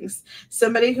things.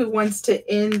 Somebody who wants to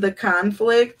end the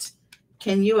conflict.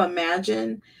 Can you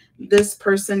imagine this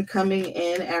person coming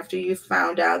in after you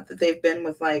found out that they've been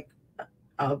with like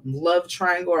a love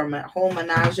triangle or a whole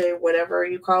menage, whatever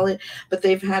you call it, but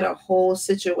they've had a whole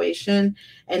situation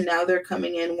and now they're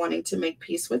coming in wanting to make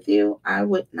peace with you? I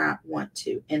would not want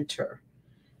to enter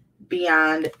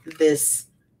beyond this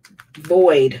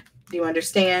void. Do you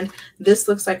understand? This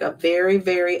looks like a very,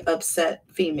 very upset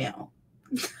female.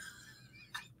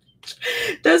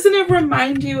 Doesn't it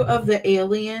remind you of the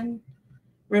Alien?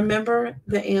 Remember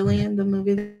the Alien, the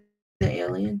movie The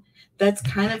Alien? That's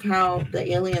kind of how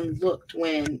the alien looked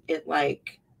when it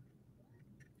like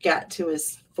got to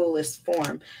his fullest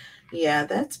form. Yeah,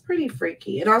 that's pretty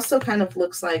freaky. It also kind of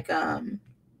looks like it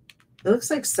looks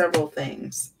like several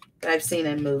things that I've seen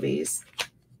in movies.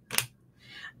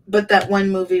 But that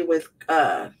one movie with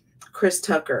Chris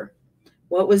Tucker,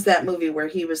 what was that movie where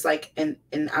he was like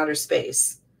in outer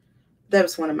space? That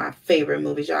was one of my favorite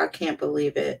movies, y'all. I can't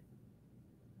believe it.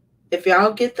 If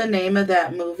y'all get the name of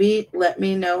that movie, let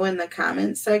me know in the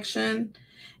comments section,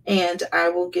 and I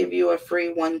will give you a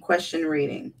free 1-question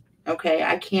reading. Okay,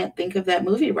 I can't think of that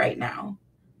movie right now.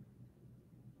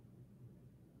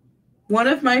 One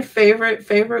of my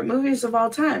favorite movies of all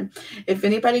time. If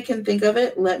anybody can think of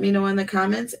it, let me know in the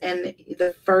comments. And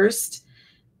the first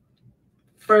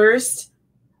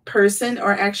person,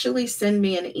 or actually send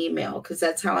me an email, because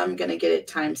that's how I'm going to get it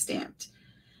timestamped.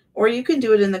 Or you can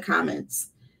do it in the comments.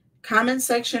 Comment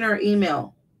section or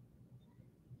email.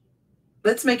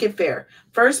 Let's make it fair.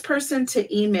 First person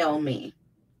to email me,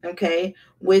 okay,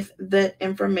 with the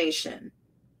information,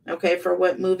 okay, for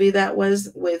what movie that was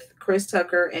with Chris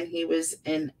Tucker and he was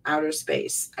in outer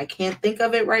space. I can't think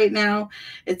of it right now.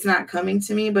 It's not coming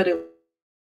to me, but it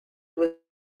was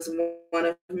one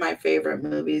of my favorite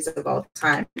movies of all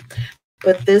time.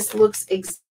 But this looks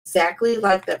exactly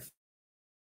like that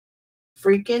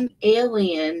freaking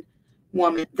alien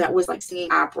woman that was like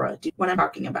singing opera. Do you know what I'm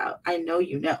talking about? I know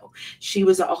you know. She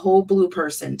was a whole blue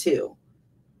person too.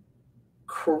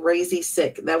 Crazy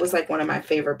sick. That was like one of my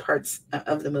favorite parts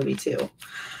of the movie too.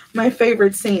 My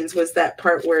favorite scenes was that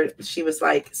part where she was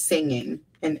like singing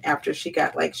and after she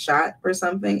got like shot or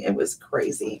something. It was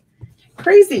crazy.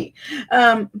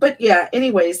 But yeah,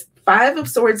 anyways, 5 of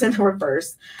Swords in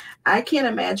reverse. I can't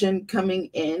imagine coming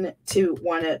in to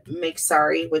want to make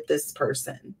sorry with this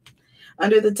person.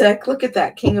 Under the deck, look at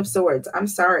that, King of Swords. I'm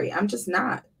sorry. I'm just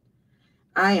not.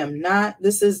 I am not.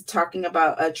 This is talking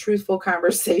about a truthful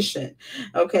conversation,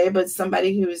 okay? But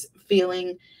somebody who's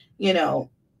feeling, you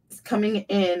know, coming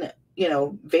in, you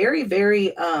know, very,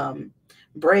 very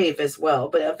brave as well,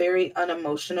 but a very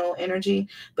unemotional energy.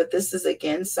 But this is,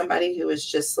 again, somebody who is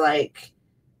just like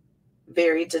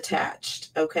very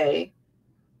detached, okay?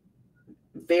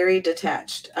 Very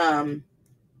detached.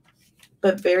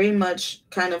 But very much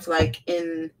kind of like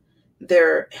in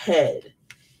their head,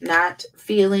 not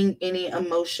feeling any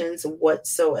emotions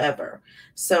whatsoever.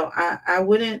 So I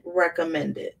wouldn't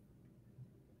recommend it.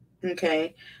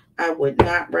 Okay. I would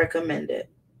not recommend it.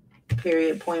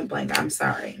 Period, point blank. I'm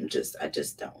sorry. I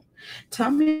just don't. Tell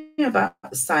me about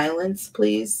silence,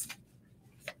 please.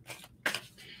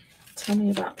 Tell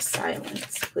me about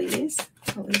silence, please.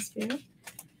 Holy Spirit.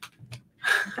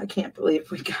 I can't believe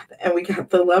we got that. And we got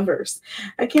the Lovers.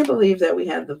 I can't believe that we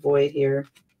have the Void here.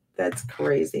 That's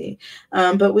crazy.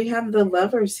 But we have the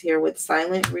Lovers here with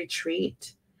Silent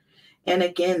Retreat. And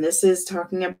again, this is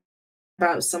talking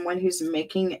about someone who's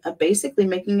basically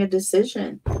making a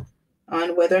decision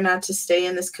on whether or not to stay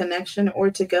in this connection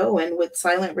or to go. And with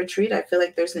Silent Retreat, I feel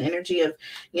like there's an energy of,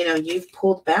 you know, you've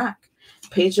pulled back.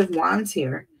 Page of Wands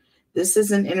here. This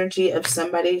is an energy of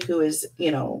somebody who is,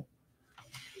 you know,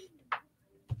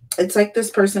 it's like this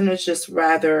person would just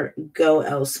rather go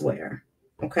elsewhere,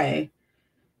 okay?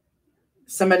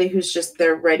 Somebody who's just,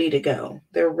 they're ready to go.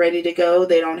 They're ready to go.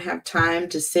 They don't have time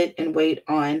to sit and wait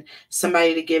on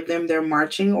somebody to give them their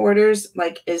marching orders.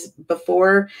 Like is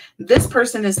before, this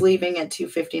person is leaving at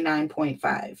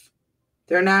 2:59.5.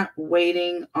 They're not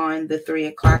waiting on the 3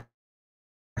 o'clock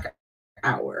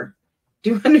hour. Do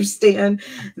you understand?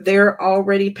 They're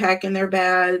already packing their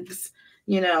bags,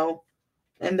 you know,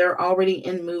 and they're already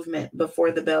in movement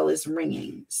before the bell is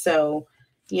ringing. So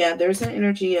yeah, there's an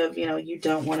energy of, you know, you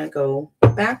don't want to go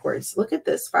backwards. Look at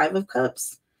this, 5 of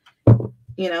Cups,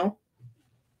 you know,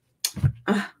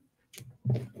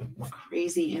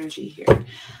 crazy energy here.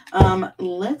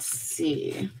 Let's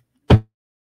see.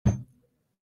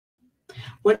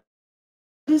 What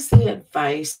is the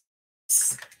advice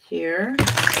here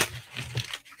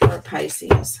for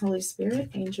Pisces? Holy Spirit,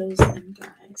 angels, and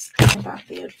guides. How about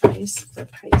the advice for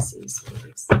Pisces,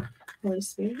 please? Holy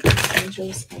Spirit,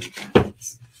 angels, and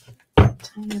guides.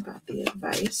 Tell me about the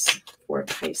advice for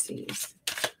Pisces.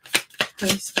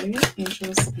 Holy Spirit,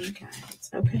 angels, and guides.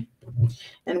 Okay.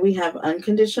 And we have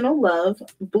unconditional love,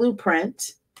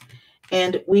 blueprint,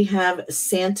 and we have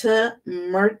Santa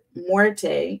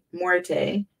Muerte,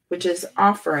 which is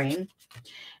offering,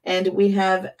 and we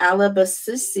have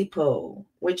Alabasticipo,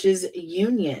 which is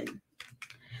union.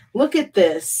 Look at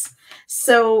this.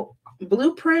 So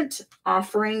blueprint,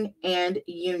 offering, and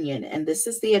union. And this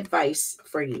is the advice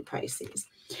for you, Pisces.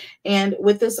 And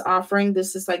with this offering,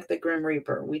 this is like the Grim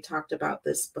Reaper. We talked about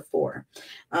this before.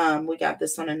 We got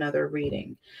this on another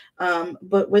reading.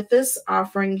 But with this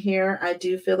offering here, I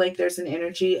do feel like there's an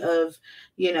energy of,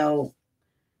 you know,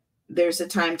 there's a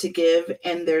time to give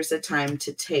and there's a time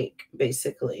to take,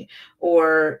 basically.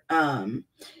 Or,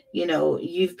 you know,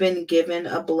 you've been given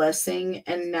a blessing,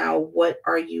 and now what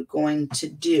are you going to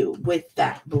do with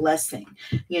that blessing?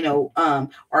 You know,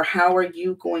 or how are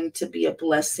you going to be a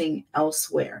blessing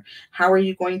elsewhere? How are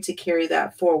you going to carry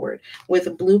that forward?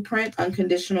 With blueprint,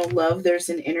 unconditional love, there's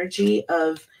an energy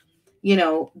of, you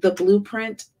know, the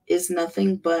blueprint is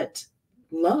nothing but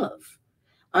love.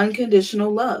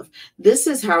 Unconditional love. This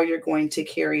is how you're going to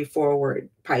carry forward,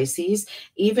 Pisces,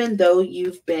 even though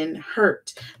you've been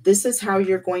hurt. This is how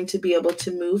you're going to be able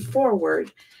to move forward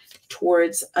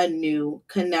towards a new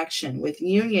connection with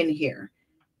union here.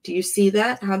 Do you see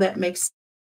that? How that makes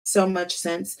so much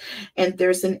sense? And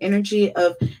there's an energy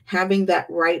of having that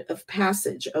rite of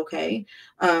passage. Okay.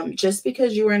 Just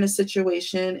because you were in a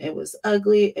situation, it was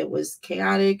ugly, it was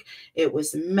chaotic, it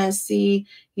was messy,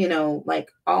 you know,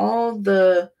 like all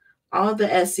the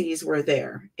S's were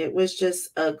there. It was just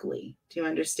ugly. Do you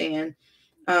understand?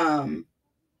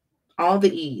 All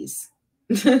the E's,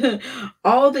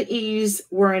 all the E's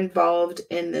were involved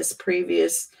in this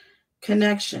previous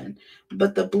connection.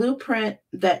 But the blueprint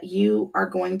that you are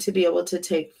going to be able to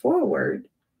take forward,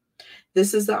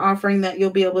 this is the offering that you'll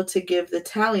be able to give the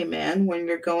tally man when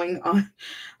you're going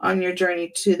on your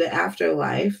journey to the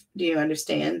afterlife. Do you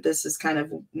understand? This is kind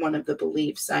of one of the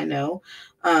beliefs I know,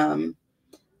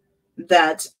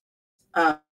 that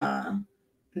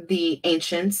the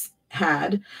ancients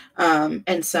had,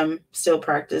 and some still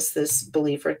practice this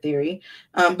belief or theory,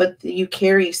 but you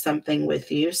carry something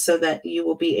with you so that you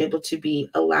will be able to be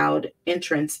allowed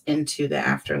entrance into the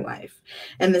afterlife.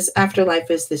 And this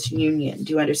afterlife is this union.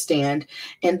 Do you understand?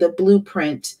 And the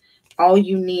blueprint, all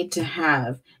you need to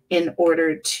have in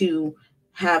order to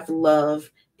have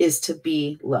love is to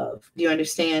be love. Do you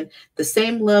understand? The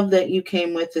same love that you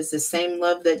came with is the same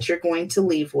love that you're going to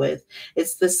leave with.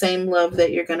 It's the same love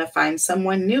that you're going to find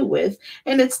someone new with.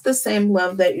 And it's the same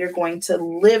love that you're going to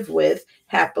live with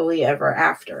happily ever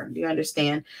after. Do you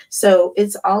understand? So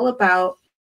it's all about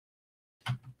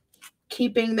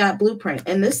keeping that blueprint.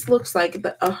 And this looks like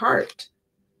a heart.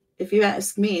 If you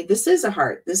ask me, this is a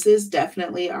heart. This is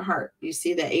definitely a heart. You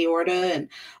see the aorta and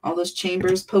all those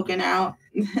chambers poking out.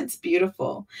 That's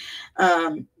beautiful.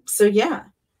 So yeah.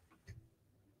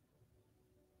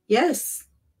 Yes.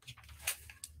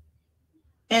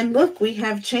 And look, we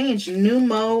have changed.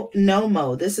 Numo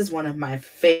Nomo. This is one of my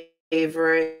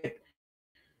favorite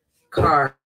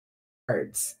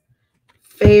cards.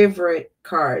 Favorite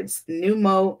cards.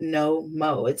 Numo no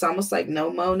mo. It's almost like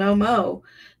no mo no mo.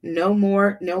 No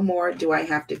more do I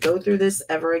have to go through this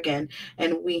ever again.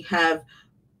 And we have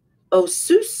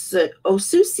Osusi,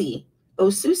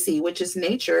 which is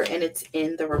nature, and it's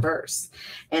in the reverse.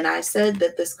 And I said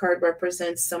that this card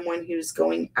represents someone who's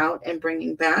going out and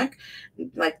bringing back,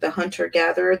 like the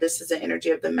hunter-gatherer. This is an energy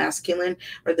of the masculine,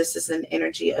 or this is an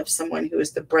energy of someone who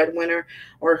is the breadwinner,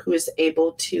 or who is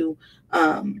able to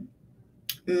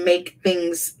make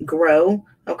things grow.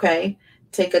 Okay,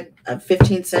 take a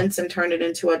 15 cents and turn it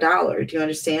into $1. Do you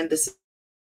understand? This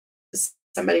is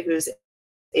somebody who's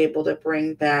able to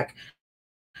bring back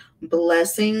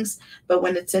blessings. But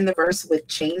when it's in the verse with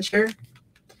change here,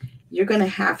 you're going to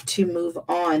have to move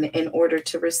on in order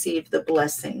to receive the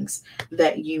blessings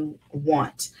that you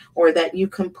want, or that you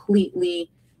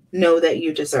completely know that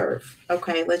you deserve.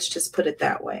 Okay, let's just put it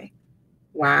that way.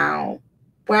 Wow.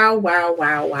 Wow, wow,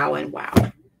 wow, wow, and wow.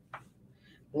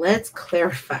 Let's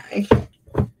clarify.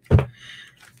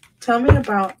 Tell me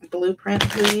about blueprint,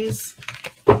 please,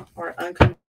 or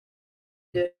unconditional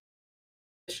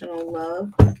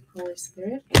love. Holy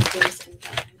Spirit, angels, and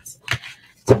guides.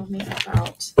 Tell me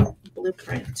about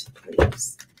blueprint,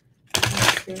 please.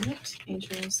 Holy Spirit,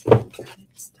 angels, and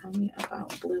guides. Tell me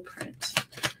about blueprint.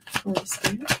 Holy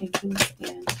Spirit, angels,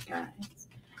 and guides.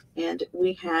 And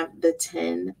we have the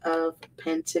 10 of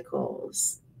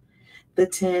Pentacles. The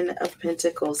 10 of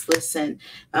Pentacles. Listen,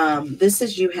 this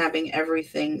is you having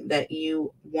everything that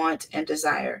you want and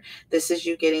desire. This is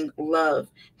you getting love,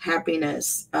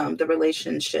 happiness, the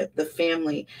relationship, the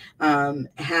family,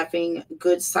 having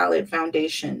good, solid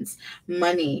foundations,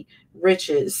 money,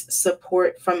 riches,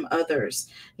 support from others,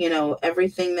 you know,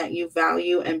 everything that you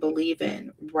value and believe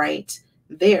in right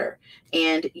there.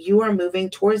 And you are moving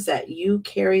towards that. You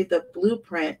carry the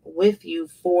blueprint with you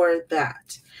for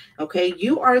that. Okay,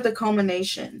 you are the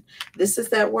culmination. This is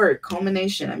that word,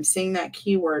 culmination. I'm seeing that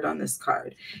keyword on this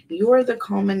card. You are the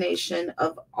culmination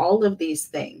of all of these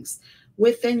things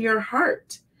within your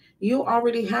heart. You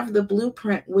already have the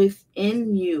blueprint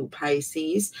within you,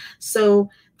 Pisces. So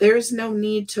there's no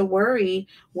need to worry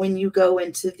when you go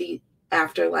into the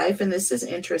afterlife. And this is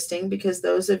interesting because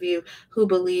those of you who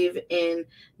believe in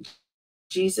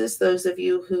Jesus, those of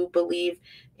you who believe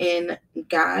in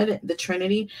God, the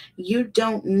Trinity, you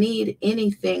don't need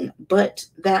anything but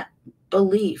that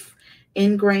belief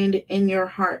ingrained in your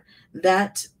heart.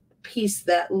 That peace,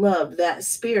 that love, that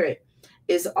spirit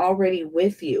is already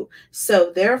with you.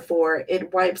 So therefore,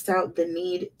 it wipes out the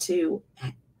need to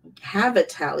have a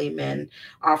tallyman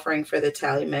offering for the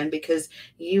tallyman, because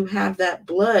you have that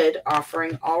blood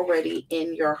offering already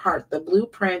in your heart. The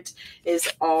blueprint is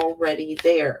already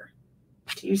there.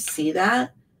 Do you see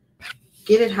that?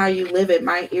 Get it how you live it.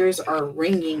 My ears are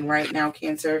ringing right now,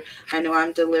 Cancer. I know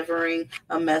I'm delivering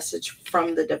a message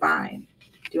from the divine.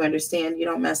 Do you understand? You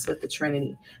don't mess with the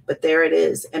Trinity. But there it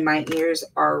is. And my ears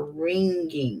are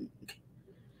ringing.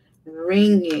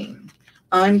 Ringing.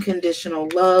 Unconditional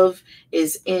love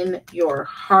is in your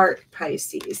heart,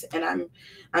 Pisces. And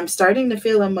I'm starting to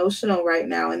feel emotional right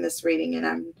now in this reading, and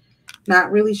I'm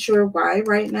not really sure why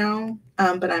right now,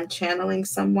 but I'm channeling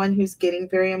someone who's getting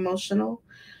very emotional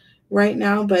right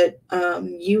now. But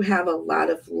you have a lot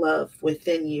of love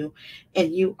within you,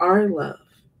 and you are love.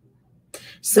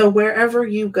 So wherever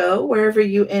you go, wherever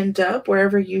you end up,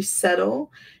 wherever you settle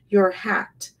your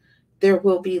hat, there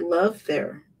will be love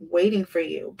there waiting for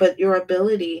you. But your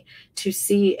ability to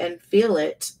see and feel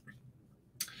it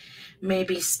may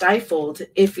be stifled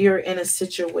if you're in a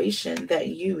situation that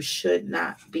you should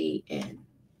not be in.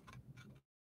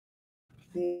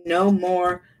 No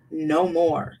more, no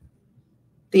more.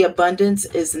 The abundance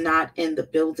is not in the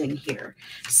building here.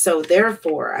 So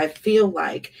therefore, I feel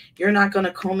like you're not going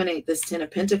to culminate this 10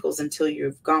 of Pentacles until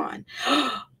you've gone.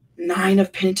 9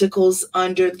 of Pentacles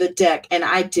under the deck. And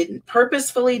I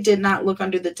purposefully did not look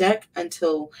under the deck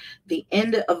until the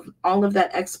end of all of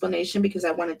that explanation, because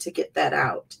I wanted to get that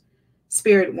out.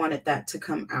 Spirit wanted that to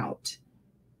come out.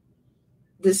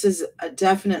 This is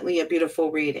definitely a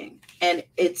beautiful reading, and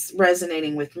it's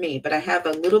resonating with me. But I have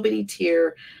a little bitty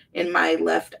tear in my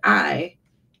left eye.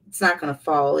 It's not going to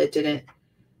fall. It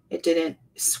didn't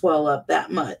swell up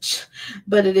that much,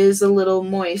 but it is a little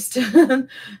moist. I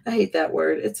hate that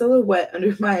word. It's a little wet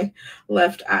under my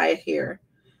left eye here.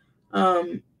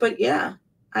 But yeah,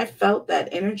 I felt that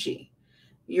energy.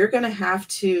 You're going to have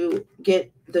to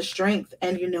get the strength.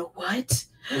 And you know what?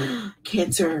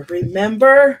 Cancer,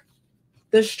 remember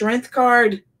the strength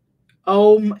card.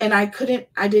 Oh, and I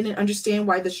didn't understand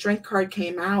why the strength card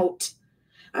came out.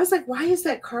 I was like, why is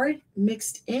that card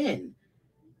mixed in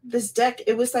this deck?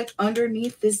 It was like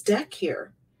underneath this deck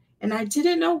here, and I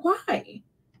didn't know why.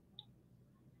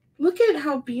 Look at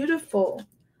how beautiful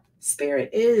Spirit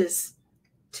is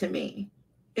to me.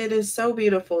 It is so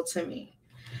beautiful to me.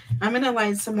 I'm going to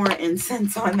light some more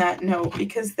incense on that note,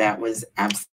 because that was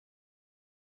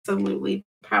absolutely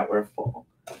powerful.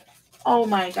 Oh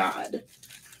my God.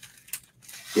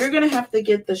 You're going to have to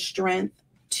get the strength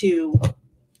to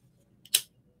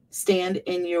stand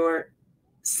in your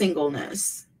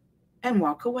singleness and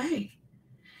walk away.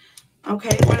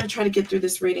 Okay, we're going to try to get through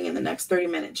this reading in the next 30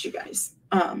 minutes, you guys.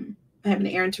 I have an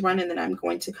errand to run, and then I'm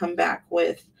going to come back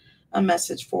with a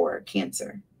message for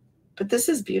Cancer. But this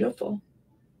is beautiful.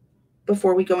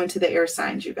 Before we go into the air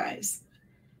signs, you guys,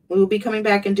 we will be coming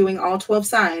back and doing all 12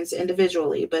 signs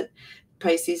individually. But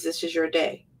Pisces, this is your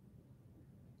day.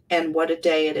 And what a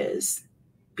day it is.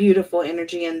 Beautiful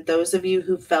energy. And those of you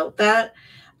who felt that,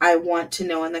 I want to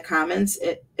know in the comments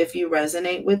if you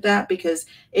resonate with that, because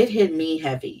it hit me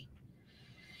heavy.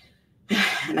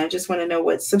 And I just want to know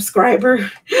what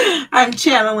subscriber I'm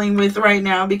channeling with right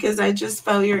now, because I just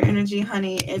felt your energy,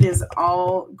 honey. It is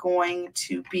all going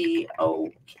to be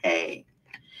okay.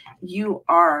 You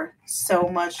are so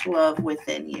much love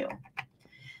within you.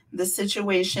 The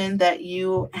situation that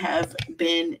you have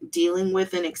been dealing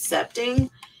with and accepting,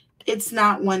 it's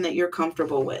not one that you're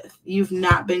comfortable with. You've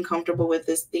not been comfortable with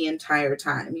this the entire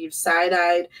time. You've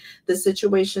side-eyed the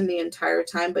situation the entire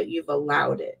time, but you've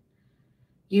allowed it.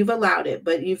 You've allowed it,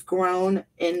 but you've grown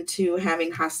into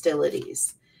having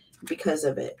hostilities because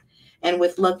of it. And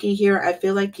with Lucky here, I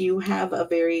feel like you have a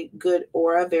very good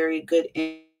aura, very good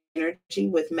energy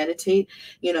with meditate.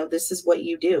 You know, this is what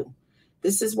you do.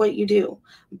 This is what you do.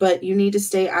 But you need to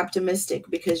stay optimistic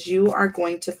because you are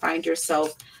going to find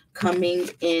yourself coming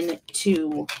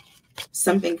into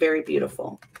something very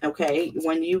beautiful. Okay.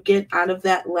 When you get out of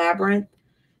that labyrinth,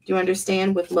 do you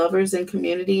understand, with lovers and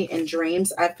community and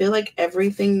dreams, I feel like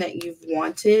everything that you've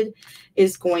wanted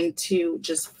is going to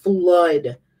just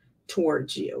flood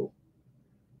towards you.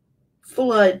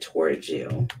 Flood towards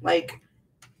you. Like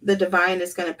the divine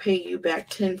is going to pay you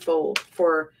back tenfold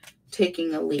for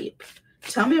taking a leap.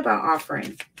 Tell me about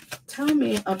offering. Tell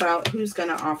me about who's going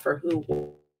to offer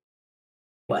who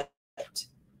what.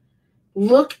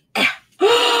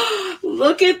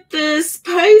 Look at this,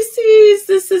 Pisces.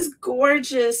 This is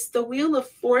gorgeous. The Wheel of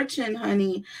Fortune,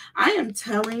 honey. I am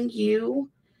telling you,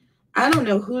 I don't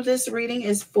know who this reading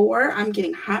is for. I'm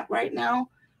getting hot right now.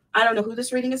 I don't know who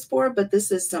this reading is for, but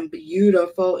this is some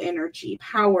beautiful energy.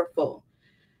 Powerful.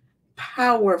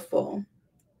 Powerful.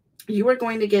 You are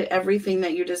going to get everything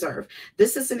that you deserve.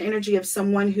 This is an energy of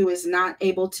someone who is not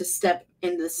able to step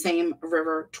in the same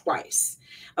river twice.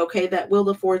 Okay, that Wheel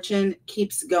of Fortune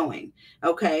keeps going.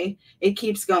 Okay, it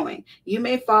keeps going. You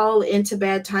may fall into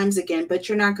bad times again, but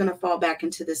you're not going to fall back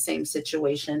into the same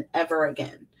situation ever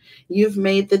again. You've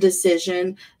made the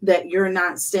decision that you're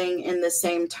not staying in the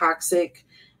same toxic,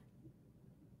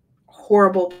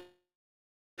 horrible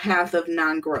path of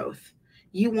non-growth.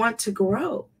 You want to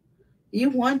grow. You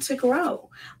want to grow.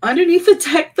 Underneath the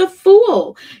deck, the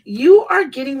Fool. You are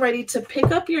getting ready to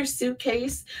pick up your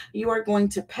suitcase. You are going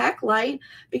to pack light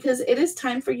because it is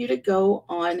time for you to go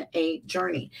on a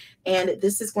journey. And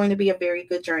this is going to be a very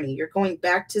good journey. You're going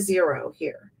back to zero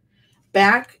here.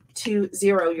 Back to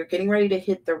zero. You're getting ready to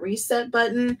hit the reset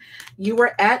button. You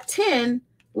were at 10.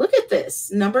 Look at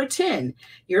this. Number 10.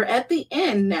 You're at the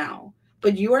end now,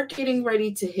 but you are getting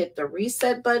ready to hit the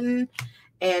reset button.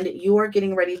 And you are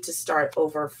getting ready to start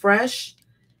over fresh.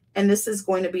 And this is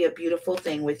going to be a beautiful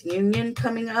thing. With union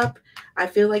coming up, I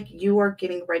feel like you are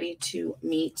getting ready to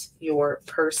meet your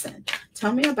person.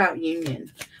 Tell me about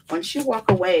union. Once you walk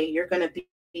away, you're going to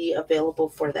be available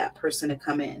for that person to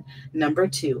come in. Number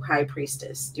 2, High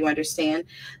Priestess. Do you understand?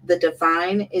 The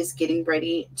divine is getting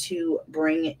ready to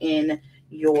bring in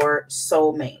your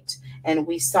soulmate. And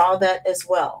we saw that as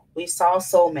well. We saw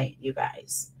soulmate, you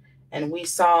guys. And we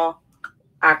saw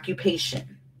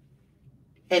occupation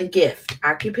and gift.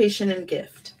 Occupation and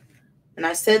gift. And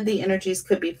I said the energies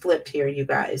could be flipped here, you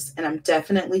guys. And I'm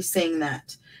definitely seeing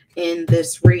that in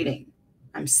this reading.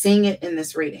 I'm seeing it in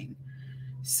this reading.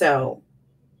 So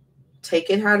take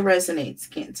it how it resonates,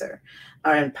 Cancer.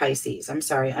 Or in Pisces. I'm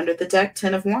sorry. Under the deck,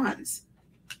 10 of Wands.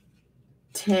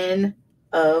 10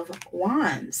 of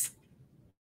Wands.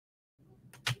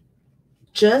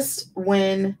 Just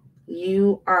when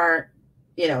you are,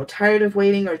 you know, tired of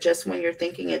waiting, or just when you're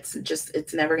thinking it's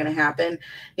never going to happen,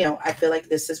 you know, I feel like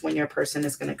this is when your person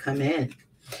is going to come in.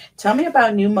 Tell me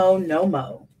about new mo, no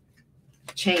mo,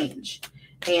 change.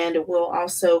 And we'll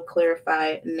also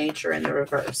clarify nature in the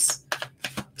reverse.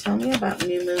 Tell me about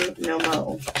new moon, no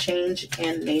mo, change,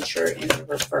 and nature in the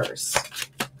reverse.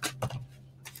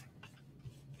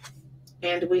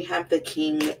 And we have the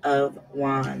King of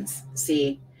Wands.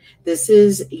 See, this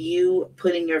is you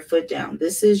putting your foot down.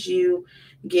 This is you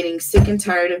getting sick and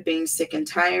tired of being sick and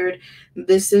tired.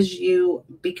 This is you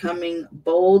becoming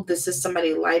bold. This is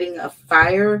somebody lighting a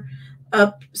fire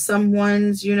up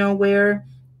someone's, you know where,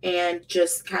 and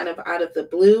just kind of out of the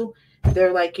blue,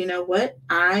 they're like, you know what?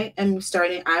 I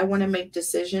want to make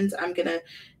decisions. I'm going to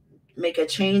make a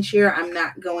change here. I'm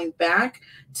not going back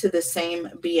to the same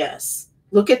BS.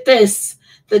 Look at this.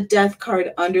 The Death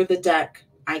card under the deck.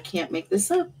 I can't make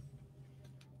this up.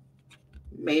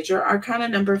 Major Arcana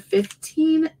number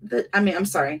 15. I'm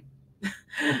sorry.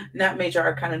 Not Major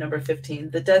Arcana number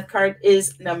 15. The Death card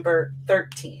is number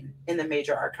 13 in the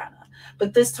Major Arcana.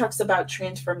 But this talks about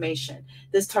transformation.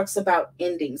 This talks about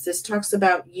endings. This talks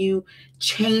about you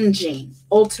changing,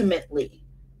 ultimately.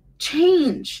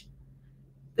 Change.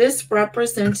 This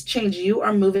represents change. You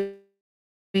are moving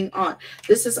on.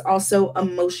 This is also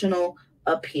emotional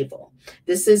upheaval.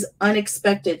 This is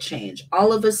unexpected change.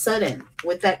 All of a sudden,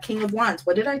 with that King of Wands,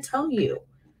 what did I tell you?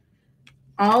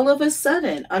 All of a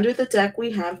sudden, under the deck,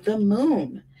 we have the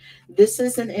Moon. This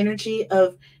is an energy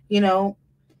of, you know,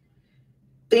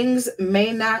 things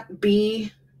may not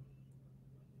be,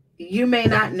 you may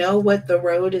not know what the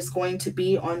road is going to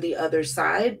be on the other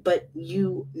side, but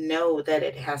you know that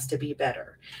it has to be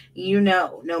better. You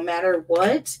know, no matter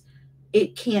what,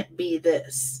 it can't be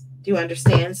this. Do you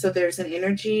understand? So there's an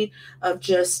energy of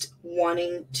just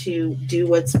wanting to do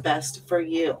what's best for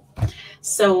you.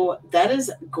 So that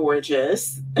is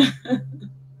gorgeous.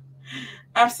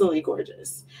 Absolutely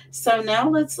gorgeous. So now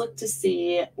let's look to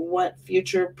see what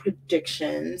future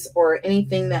predictions or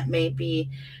anything that may be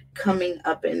coming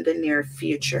up in the near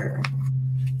future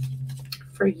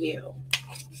for you,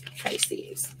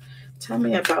 Pisces. Tell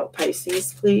me about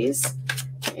Pisces, please.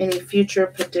 Any future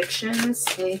predictions,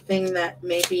 anything that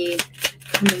may be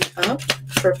coming up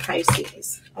for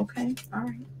Pisces. Okay, all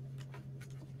right.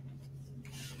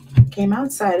 Came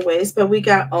out sideways, but we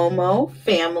got Omo,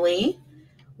 family.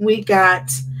 We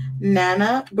got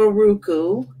Nana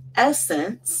Baruku,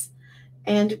 essence.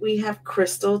 And we have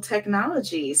crystal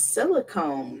technology,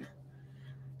 silicone.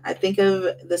 I think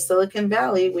of the Silicon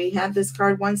Valley. We had this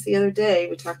card once the other day.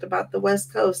 We talked about the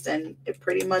West Coast, and it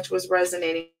pretty much was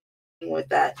resonating with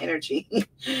that energy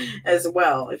as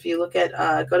well. If you look at,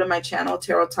 go to my channel,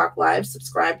 Tarot Talk Live,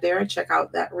 subscribe there, check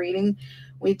out that reading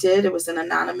we did. It was an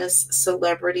anonymous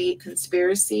celebrity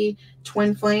conspiracy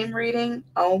twin flame reading.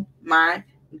 Oh my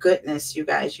goodness, you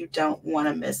guys, you don't want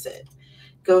to miss it.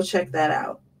 Go check that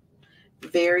out.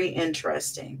 Very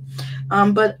interesting.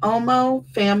 But Omo,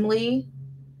 family,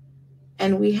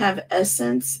 and we have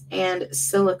essence and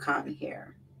silicon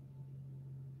here.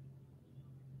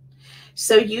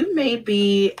 So you may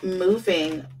be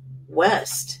moving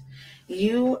west.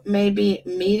 You may be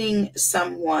meeting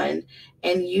someone,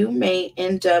 and you may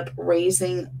end up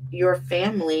raising your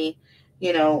family,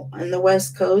 you know, on the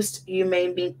West Coast. You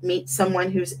may meet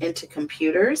someone who's into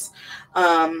computers.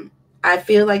 I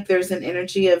feel like there's an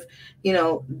energy of, you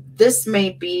know, this may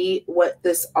be what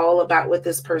this all about, what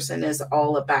this person is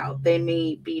all about. They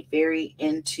may be very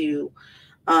into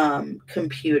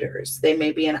computers. They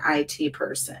may be an IT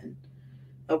person.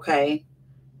 Okay.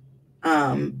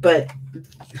 But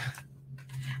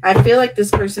I feel like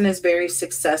this person is very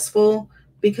successful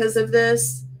because of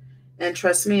this. And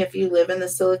trust me, if you live in the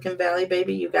Silicon Valley,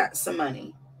 baby, you got some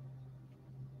money.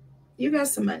 You got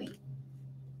some money.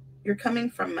 You're coming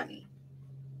from money.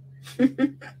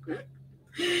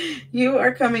 You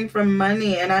are coming from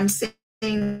money, and I'm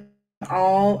seeing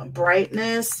all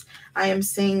brightness. I am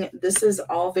seeing this is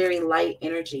all very light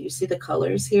energy. You see the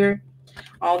colors here,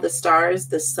 all the stars,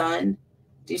 the sun.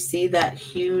 Do you see that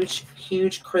huge,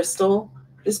 huge crystal?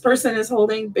 This person is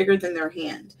holding bigger than their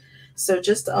hand. So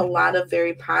just a lot of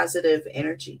very positive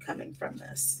energy coming from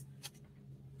this.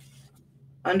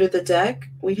 Under the deck,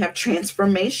 we have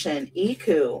transformation,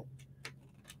 Iku.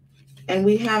 And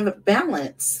we have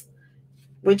balance,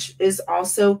 which is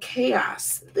also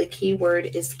chaos. The key word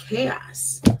is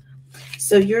chaos.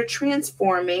 So you're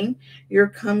transforming, you're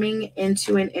coming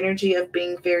into an energy of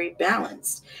being very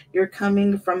balanced. You're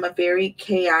coming from a very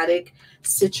chaotic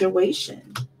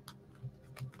situation,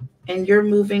 and you're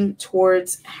moving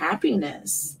towards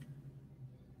happiness.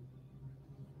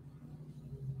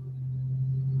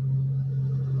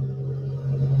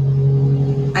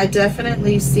 I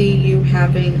definitely see you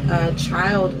having a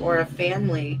child or a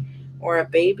family or a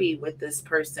baby with this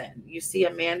person. You see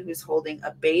a man who's holding a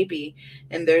baby,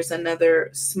 and there's another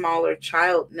smaller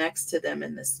child next to them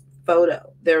in this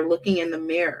photo. They're looking in the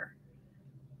mirror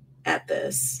at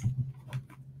this.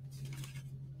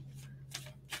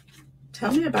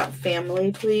 Tell me about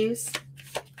family, please.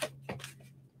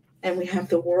 And we have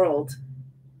the world.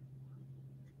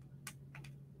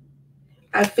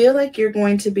 I feel like you're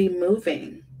going to be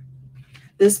moving.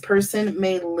 This person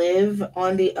may live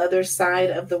on the other side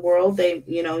of the world. They,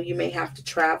 you know, you may have to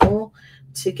travel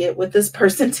to get with this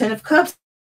person. 10 of Cups,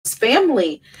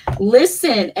 family.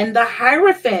 Listen, and the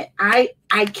Hierophant. I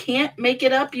can't make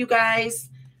it up, you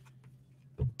guys.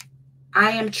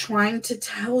 I am trying to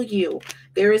tell you,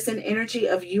 there is an energy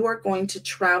of you are going to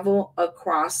travel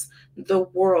across the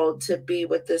world to be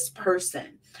with this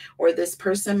person, or this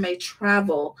person may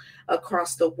travel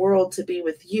across the world to be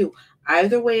with you.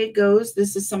 Either way it goes,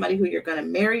 this is somebody who you're going to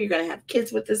marry. You're going to have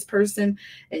kids with this person,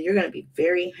 and you're going to be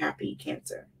very happy,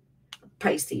 Cancer.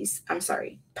 Pisces. I'm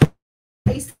sorry.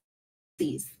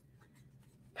 Pisces.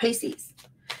 Pisces.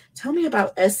 Tell me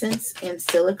about essence and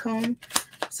silicone.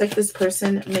 It's like this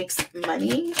person makes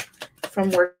money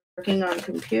from working on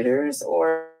computers,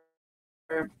 or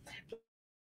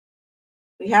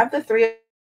we have the Three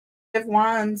of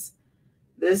Wands.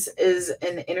 This is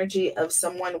an energy of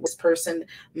someone, this person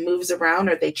moves around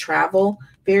or they travel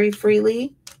very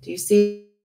freely. Do you see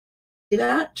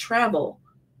that? Travel.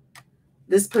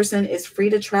 This person is free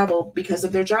to travel because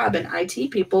of their job. And IT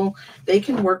people, they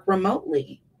can work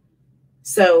remotely.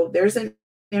 So there's an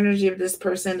energy of this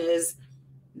person is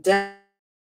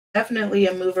definitely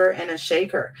a mover and a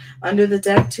shaker. Under the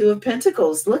deck, Two of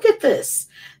Pentacles. Look at this.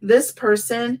 This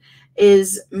person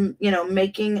is,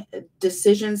 making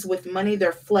decisions with money.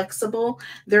 They're flexible.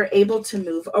 They're able to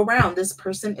move around. This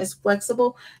person is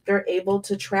flexible. They're able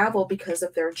to travel because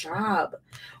of their job.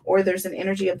 Or there's an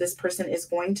energy of this person is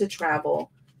going to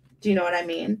travel. Do you know what I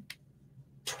mean?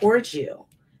 Towards you.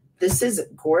 This is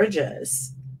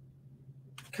gorgeous.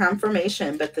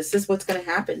 Confirmation, but this is what's going to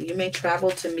happen. You may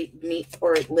travel to meet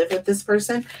or live with this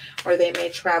person, or they may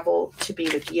travel to be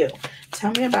with you.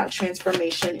 Tell me about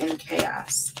transformation and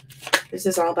chaos. This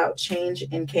is all about change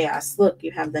and chaos. Look,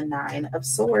 you have the Nine of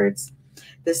Swords.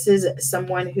 This is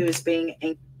someone who is being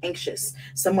anxious,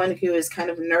 someone who is kind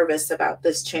of nervous about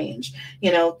this change.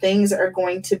 Things are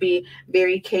going to be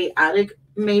very chaotic.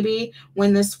 Maybe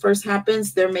when this first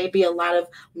happens, there may be a lot of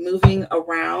moving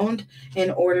around in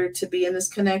order to be in this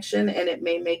connection, and it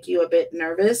may make you a bit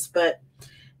nervous, but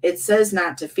it says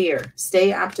not to fear.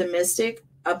 Stay optimistic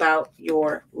about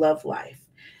your love life.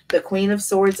 The Queen of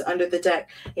Swords under the deck.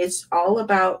 It's all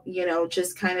about,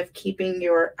 just kind of keeping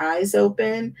your eyes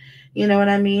open. You know what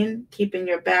I mean? Keeping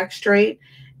your back straight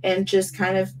and just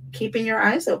kind of keeping your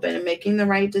eyes open and making the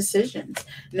right decisions.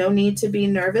 No need to be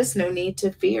nervous. No need to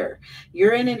fear.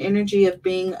 You're in an energy of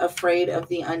being afraid of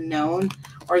the unknown,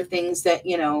 or things that,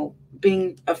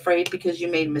 being afraid because you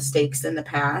made mistakes in the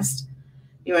past.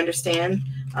 You understand?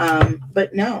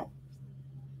 But no,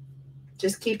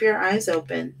 just keep your eyes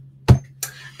open.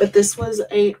 But this was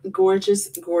a gorgeous,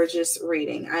 gorgeous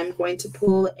reading. I'm going to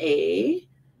pull a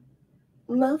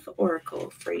love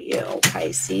oracle for you,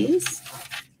 Pisces.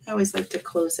 I always like to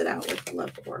close it out with a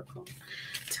love oracle.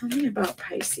 Tell me about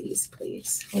Pisces,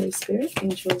 please. Holy Spirit,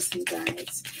 angels, and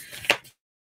guides.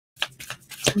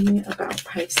 Tell me about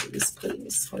Pisces,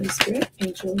 please. Holy Spirit,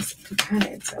 angels, and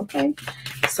guides. Okay.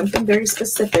 Something very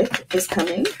specific is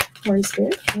coming. Holy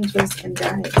Spirit, angels, and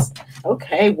guides.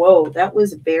 Okay. Whoa. That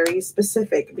was very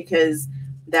specific because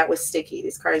that was sticky.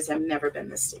 These cards have never been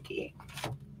this sticky.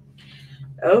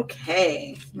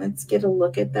 Okay, let's get a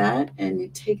look at that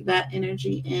and take that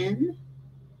energy in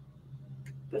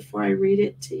before I read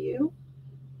it to you.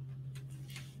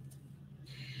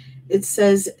 It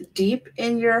says, deep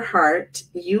in your heart,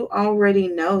 you already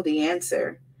know the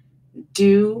answer.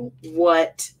 Do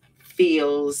what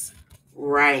feels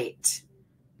right.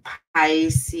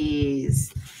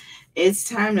 Pisces, it's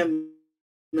time to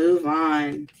move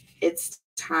on. It's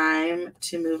time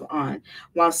to move on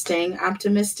while staying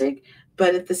optimistic.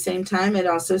 But at the same time, it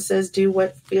also says do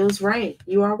what feels right.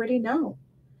 You already know.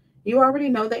 You already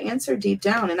know the answer deep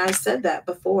down. And I said that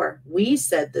before. We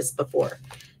said this before.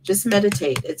 Just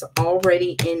meditate. It's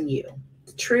already in you.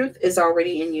 The truth is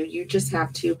already in you. You just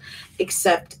have to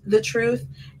accept the truth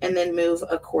and then move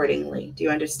accordingly. Do you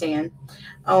understand?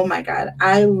 Oh my God.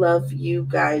 I love you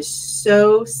guys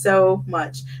so, so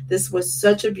much. This was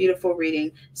such a beautiful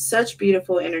reading, such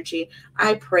beautiful energy.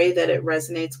 I pray that it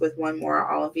resonates with one more,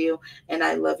 all of you. And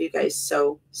I love you guys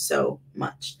so, so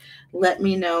much. Let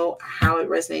me know how it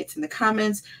resonates in the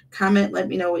comments. Comment, let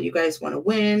me know what you guys want to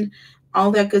win,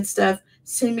 all that good stuff.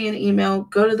 Send me an email,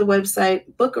 go to the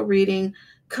website, book a reading,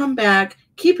 come back,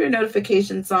 keep your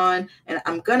notifications on, and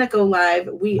I'm going to go live.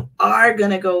 We are going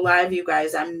to go live, you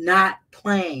guys. I'm not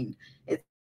playing. It's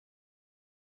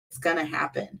going to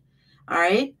happen. All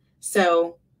right?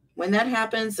 So when that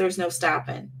happens, there's no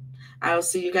stopping. I will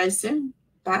see you guys soon.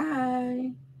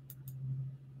 Bye.